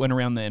bit that went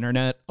around the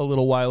internet a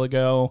little while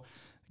ago.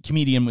 A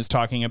comedian was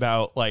talking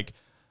about like,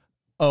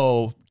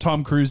 oh,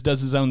 Tom Cruise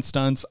does his own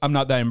stunts. I'm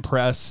not that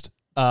impressed.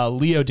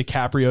 Leo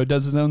DiCaprio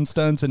does his own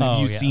stunts. And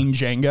have you seen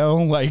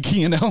Django? Like,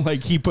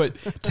 like he put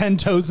 10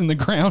 toes in the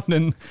ground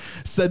and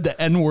said the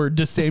N-word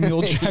to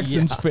Samuel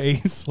Jackson's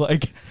face.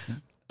 Like,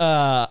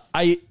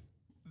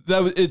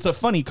 it's a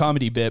funny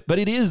comedy bit, but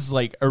it is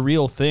like a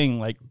real thing,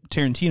 like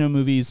Tarantino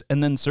movies.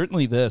 And then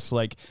certainly this,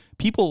 like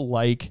people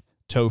like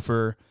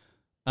Topher,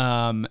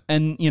 and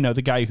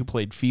the guy who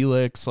played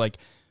Felix, like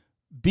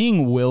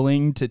being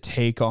willing to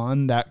take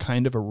on that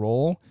kind of a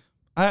role.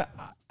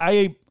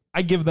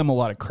 I give them a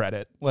lot of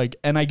credit, like,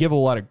 and I give a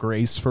lot of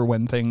grace for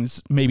when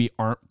things maybe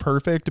aren't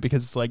perfect,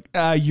 because it's like,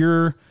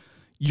 you're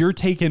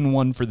taking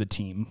one for the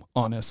team,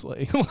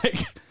 honestly.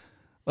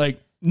 like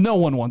no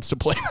one wants to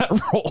play that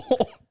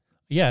role.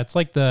 Yeah, it's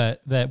like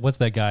what's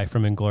that guy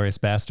from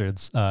Inglourious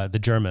Bastards, the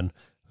German,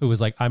 who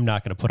was like, I'm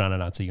not going to put on a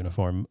Nazi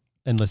uniform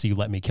unless you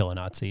let me kill a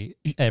Nazi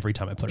every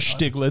time I put it on.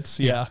 Stiglitz,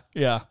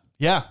 yeah.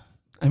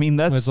 I mean,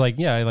 it's like,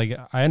 yeah, like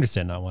I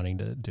understand not wanting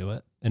to do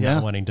it and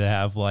not wanting to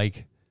have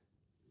like,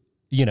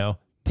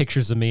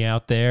 pictures of me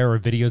out there or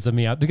videos of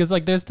me out, because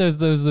like there's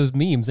those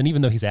memes, and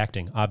even though he's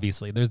acting,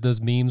 obviously, there's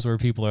those memes where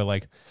people are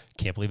like,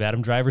 can't believe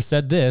Adam Driver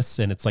said this,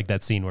 and it's like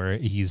that scene where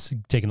he's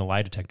taking a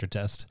lie detector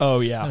test. Oh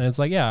yeah. And it's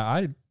like,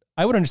 yeah,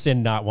 I would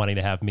understand not wanting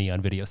to have me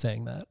on video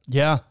saying that.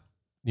 Yeah.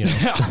 You know?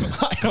 Yeah,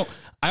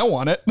 I don't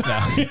want it.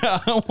 Yeah. Yeah,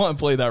 I don't want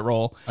to play that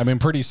role. I mean,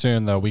 pretty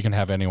soon though, we can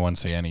have anyone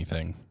say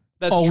anything.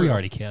 That's we true.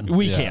 already can.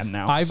 We can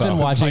now. I've So been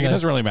it's watching. like, it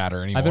doesn't really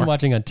matter anymore. I've been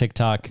watching on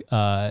TikTok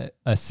a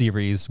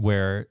series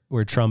where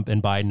Trump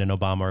and Biden and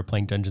Obama are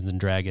playing Dungeons and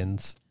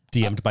Dragons,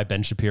 DM'd by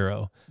Ben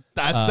Shapiro.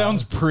 That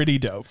sounds pretty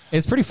dope.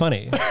 It's pretty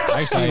funny.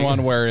 I've seen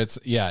one where it's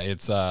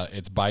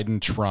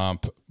Biden,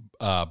 Trump,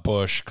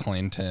 Bush,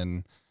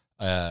 Clinton,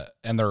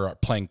 and they're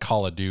playing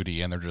Call of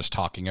Duty and they're just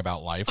talking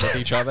about life with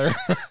each other.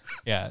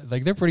 Yeah,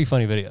 like they're pretty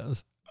funny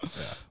videos.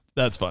 Yeah.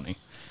 That's funny.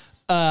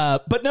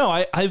 But no,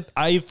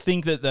 I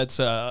think that's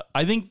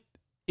I think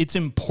it's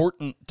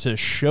important to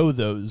show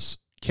those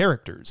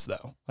characters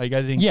though. Like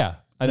I think I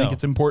think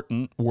it's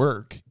important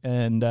work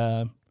and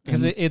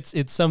because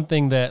it's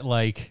something that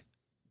like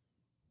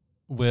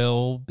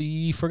will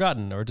be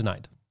forgotten or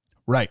denied.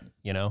 Right.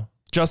 You know?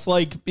 Just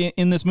like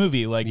in this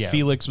movie, like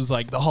Felix was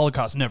like, the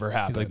Holocaust never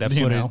happened. Like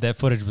that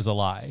footage was a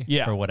lie,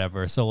 or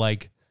whatever. So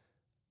like,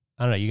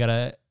 I don't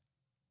know.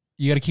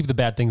 You gotta keep the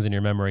bad things in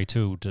your memory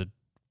too to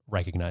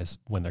recognize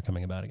when they're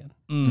coming about again.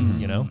 Mm-hmm.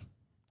 You know.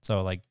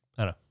 So like,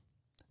 I don't know.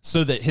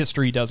 So that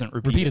history doesn't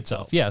repeat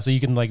itself. Yeah. So you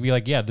can like be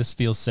like, yeah, this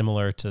feels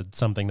similar to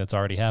something that's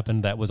already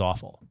happened that was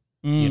awful.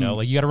 You know,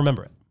 like you got to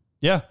remember it.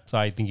 Yeah. So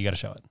I think you got to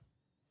show it.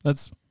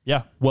 That's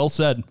well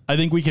said. I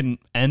think we can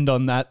end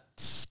on that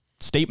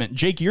statement.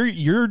 Jake,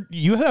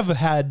 you have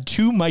had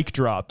 2 mic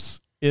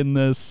drops in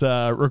this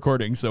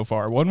recording so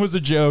far. One was a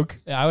joke.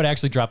 Yeah, I would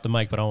actually drop the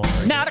mic, but I don't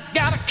want to. Now I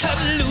gotta cut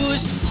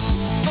loose.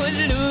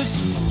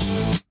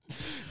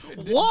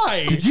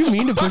 Why? Did you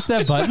mean to push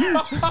that button?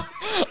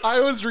 I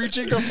was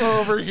reaching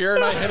over here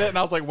and I hit it and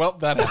I was like, well,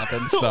 that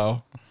happened.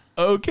 So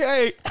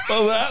okay.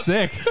 Well, that's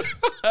sick.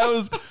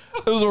 It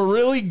was a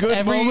really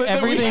good moment.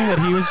 Everything that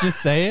he was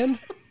just saying,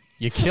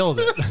 you killed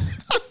it.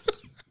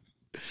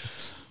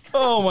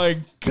 Oh my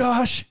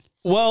gosh.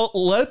 Well,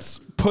 let's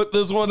put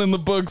this one in the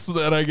books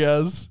then, I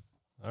guess.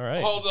 All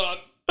right. Hold on.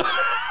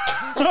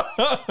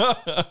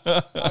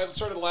 I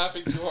started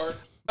laughing too hard.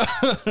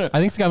 I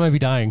think Scott might be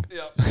dying.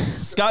 Yeah.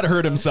 Scott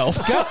hurt himself.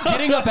 Scott's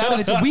getting up out of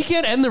the chair. We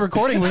can't end the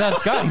recording without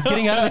Scott. He's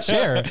getting out of the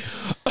chair.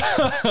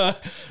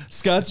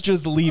 Scott's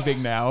just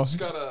leaving now. Just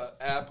got an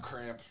ab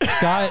cramp.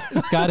 Scott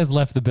has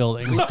left the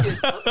building.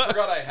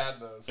 Forgot I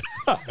had those.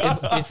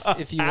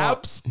 If you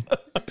Abs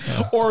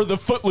or the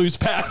footloose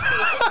pad.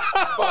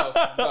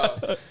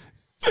 Both.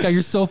 Scott,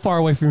 you're so far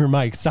away from your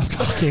mic. Stop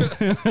talking.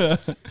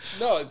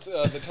 No, it's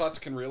the tots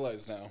can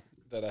realize now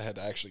that I had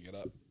to actually get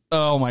up.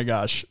 Oh my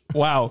gosh.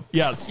 Wow.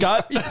 Yeah,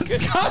 Scott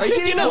is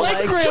getting a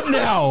leg cramp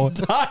now.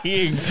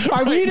 Dying. All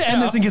right, we need to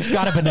end this and get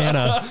Scott a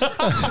banana.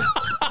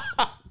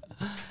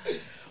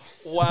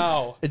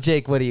 Wow.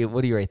 Jake, what do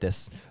you rate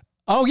this?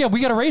 Oh yeah,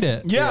 we got to rate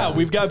it. Yeah,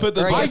 we've got to put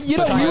this. All right,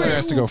 Tyler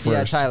has to go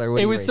first. Yeah, Tyler. What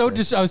do It you was rate so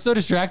this? I was so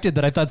distracted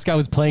that I thought Scott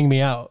was playing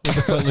me out with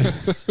the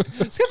footloose.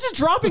 Scott's just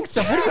dropping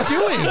stuff. What are you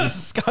doing?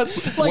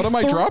 Scott's Like, What am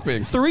I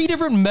dropping? 3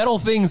 different metal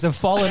things have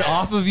fallen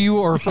off of you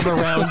or from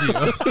around you.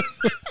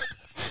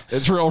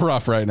 It's real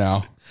rough right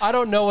now. I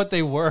don't know what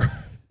they were.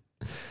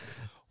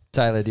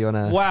 Tyler, do you want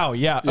to? Wow.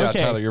 Yeah. Yeah, Okay.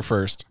 Tyler, you're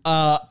first.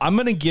 I'm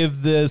gonna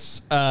give this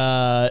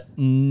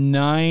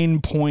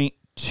 9.2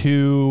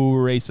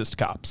 racist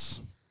cops.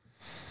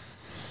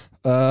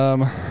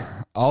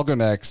 I'll go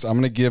next. I'm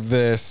going to give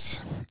this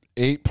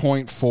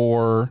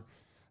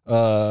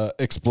 8.4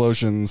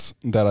 explosions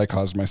that I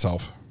caused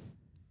myself.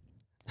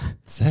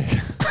 Sick.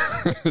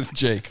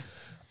 Jake.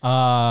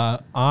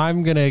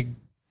 I'm going to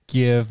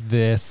give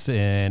this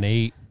an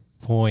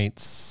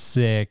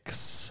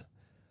 8.6.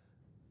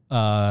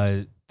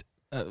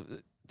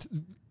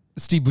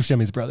 Steve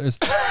Buscemi's brothers.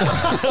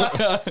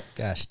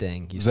 Gosh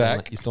dang, you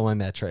Zach? stole my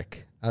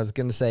metric. I was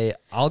gonna say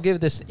I'll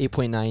give this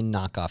 8.9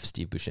 knockoff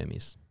Steve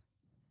Buscemi's.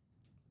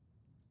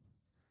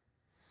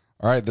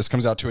 All right, this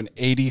comes out to an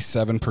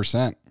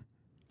 87%,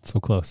 So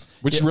close.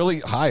 which is really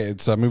high.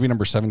 It's movie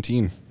number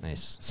 17.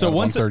 Nice. So out of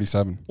once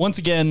 137. Once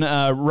again,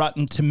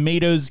 Rotten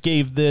Tomatoes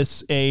gave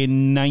this a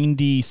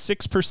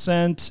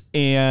 96%,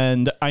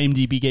 and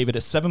IMDb gave it a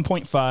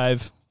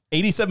 7.5.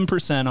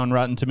 87% on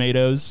Rotten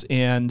Tomatoes,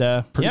 and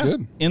Pretty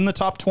good. in the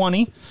top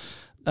 20.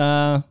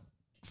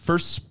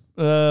 First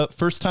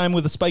time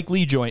with a Spike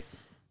Lee joint.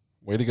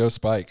 Way to go,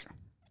 Spike.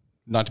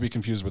 Not to be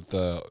confused with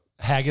the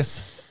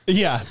Haggis.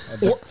 Yeah,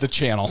 the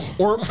channel.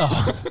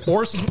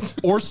 or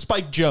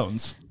Spike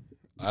Jones.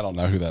 I don't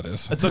know who that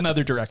is. That's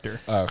another director.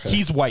 Oh, okay.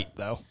 He's white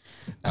though.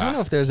 I don't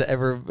know if there's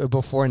ever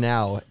before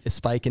now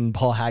Spike and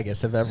Paul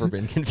Haggis have ever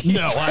been confused.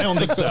 No, I don't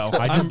think so.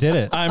 I just did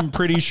it. I'm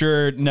pretty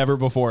sure never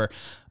before.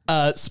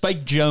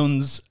 Spike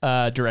Jones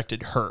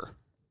directed Her.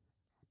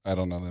 I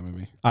don't know that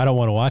movie. I don't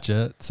want to watch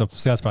it, so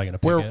Scott's probably going to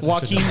pick Where it. I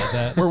shouldn't have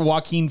said that.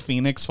 Joaquin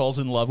Phoenix falls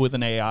in love with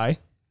an AI.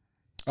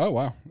 Oh,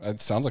 wow. It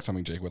sounds like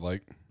something Jake would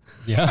like.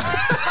 Yeah.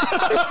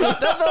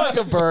 That felt like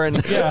a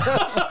burn.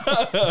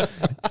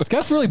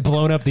 Scott's really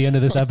blown up the end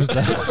of this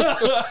episode.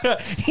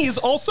 He's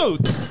also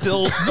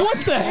still. What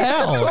the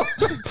hell?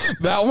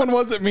 That one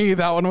wasn't me.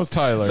 That one was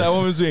Tyler. That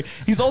one was me.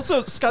 He's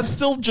also Scott's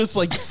still just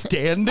like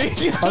standing.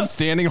 I'm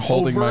standing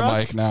holding Over my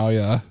us? mic now.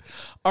 Yeah.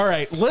 All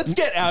right, let's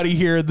get out of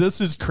here.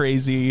 This is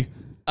crazy.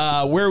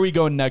 Where are we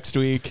going next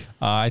week?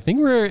 I think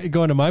we're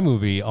going to my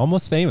movie,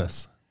 Almost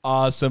Famous.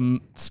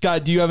 Awesome.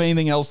 Scott, do you have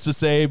anything else to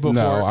say before?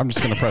 No, I'm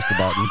just gonna press the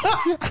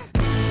button.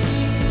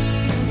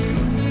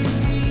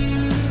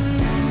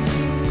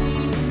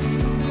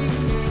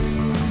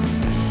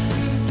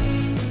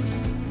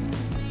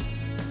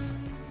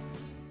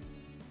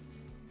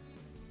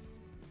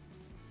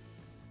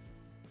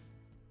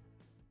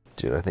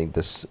 Dude, I think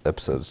this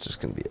episode's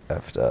just gonna be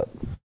effed up.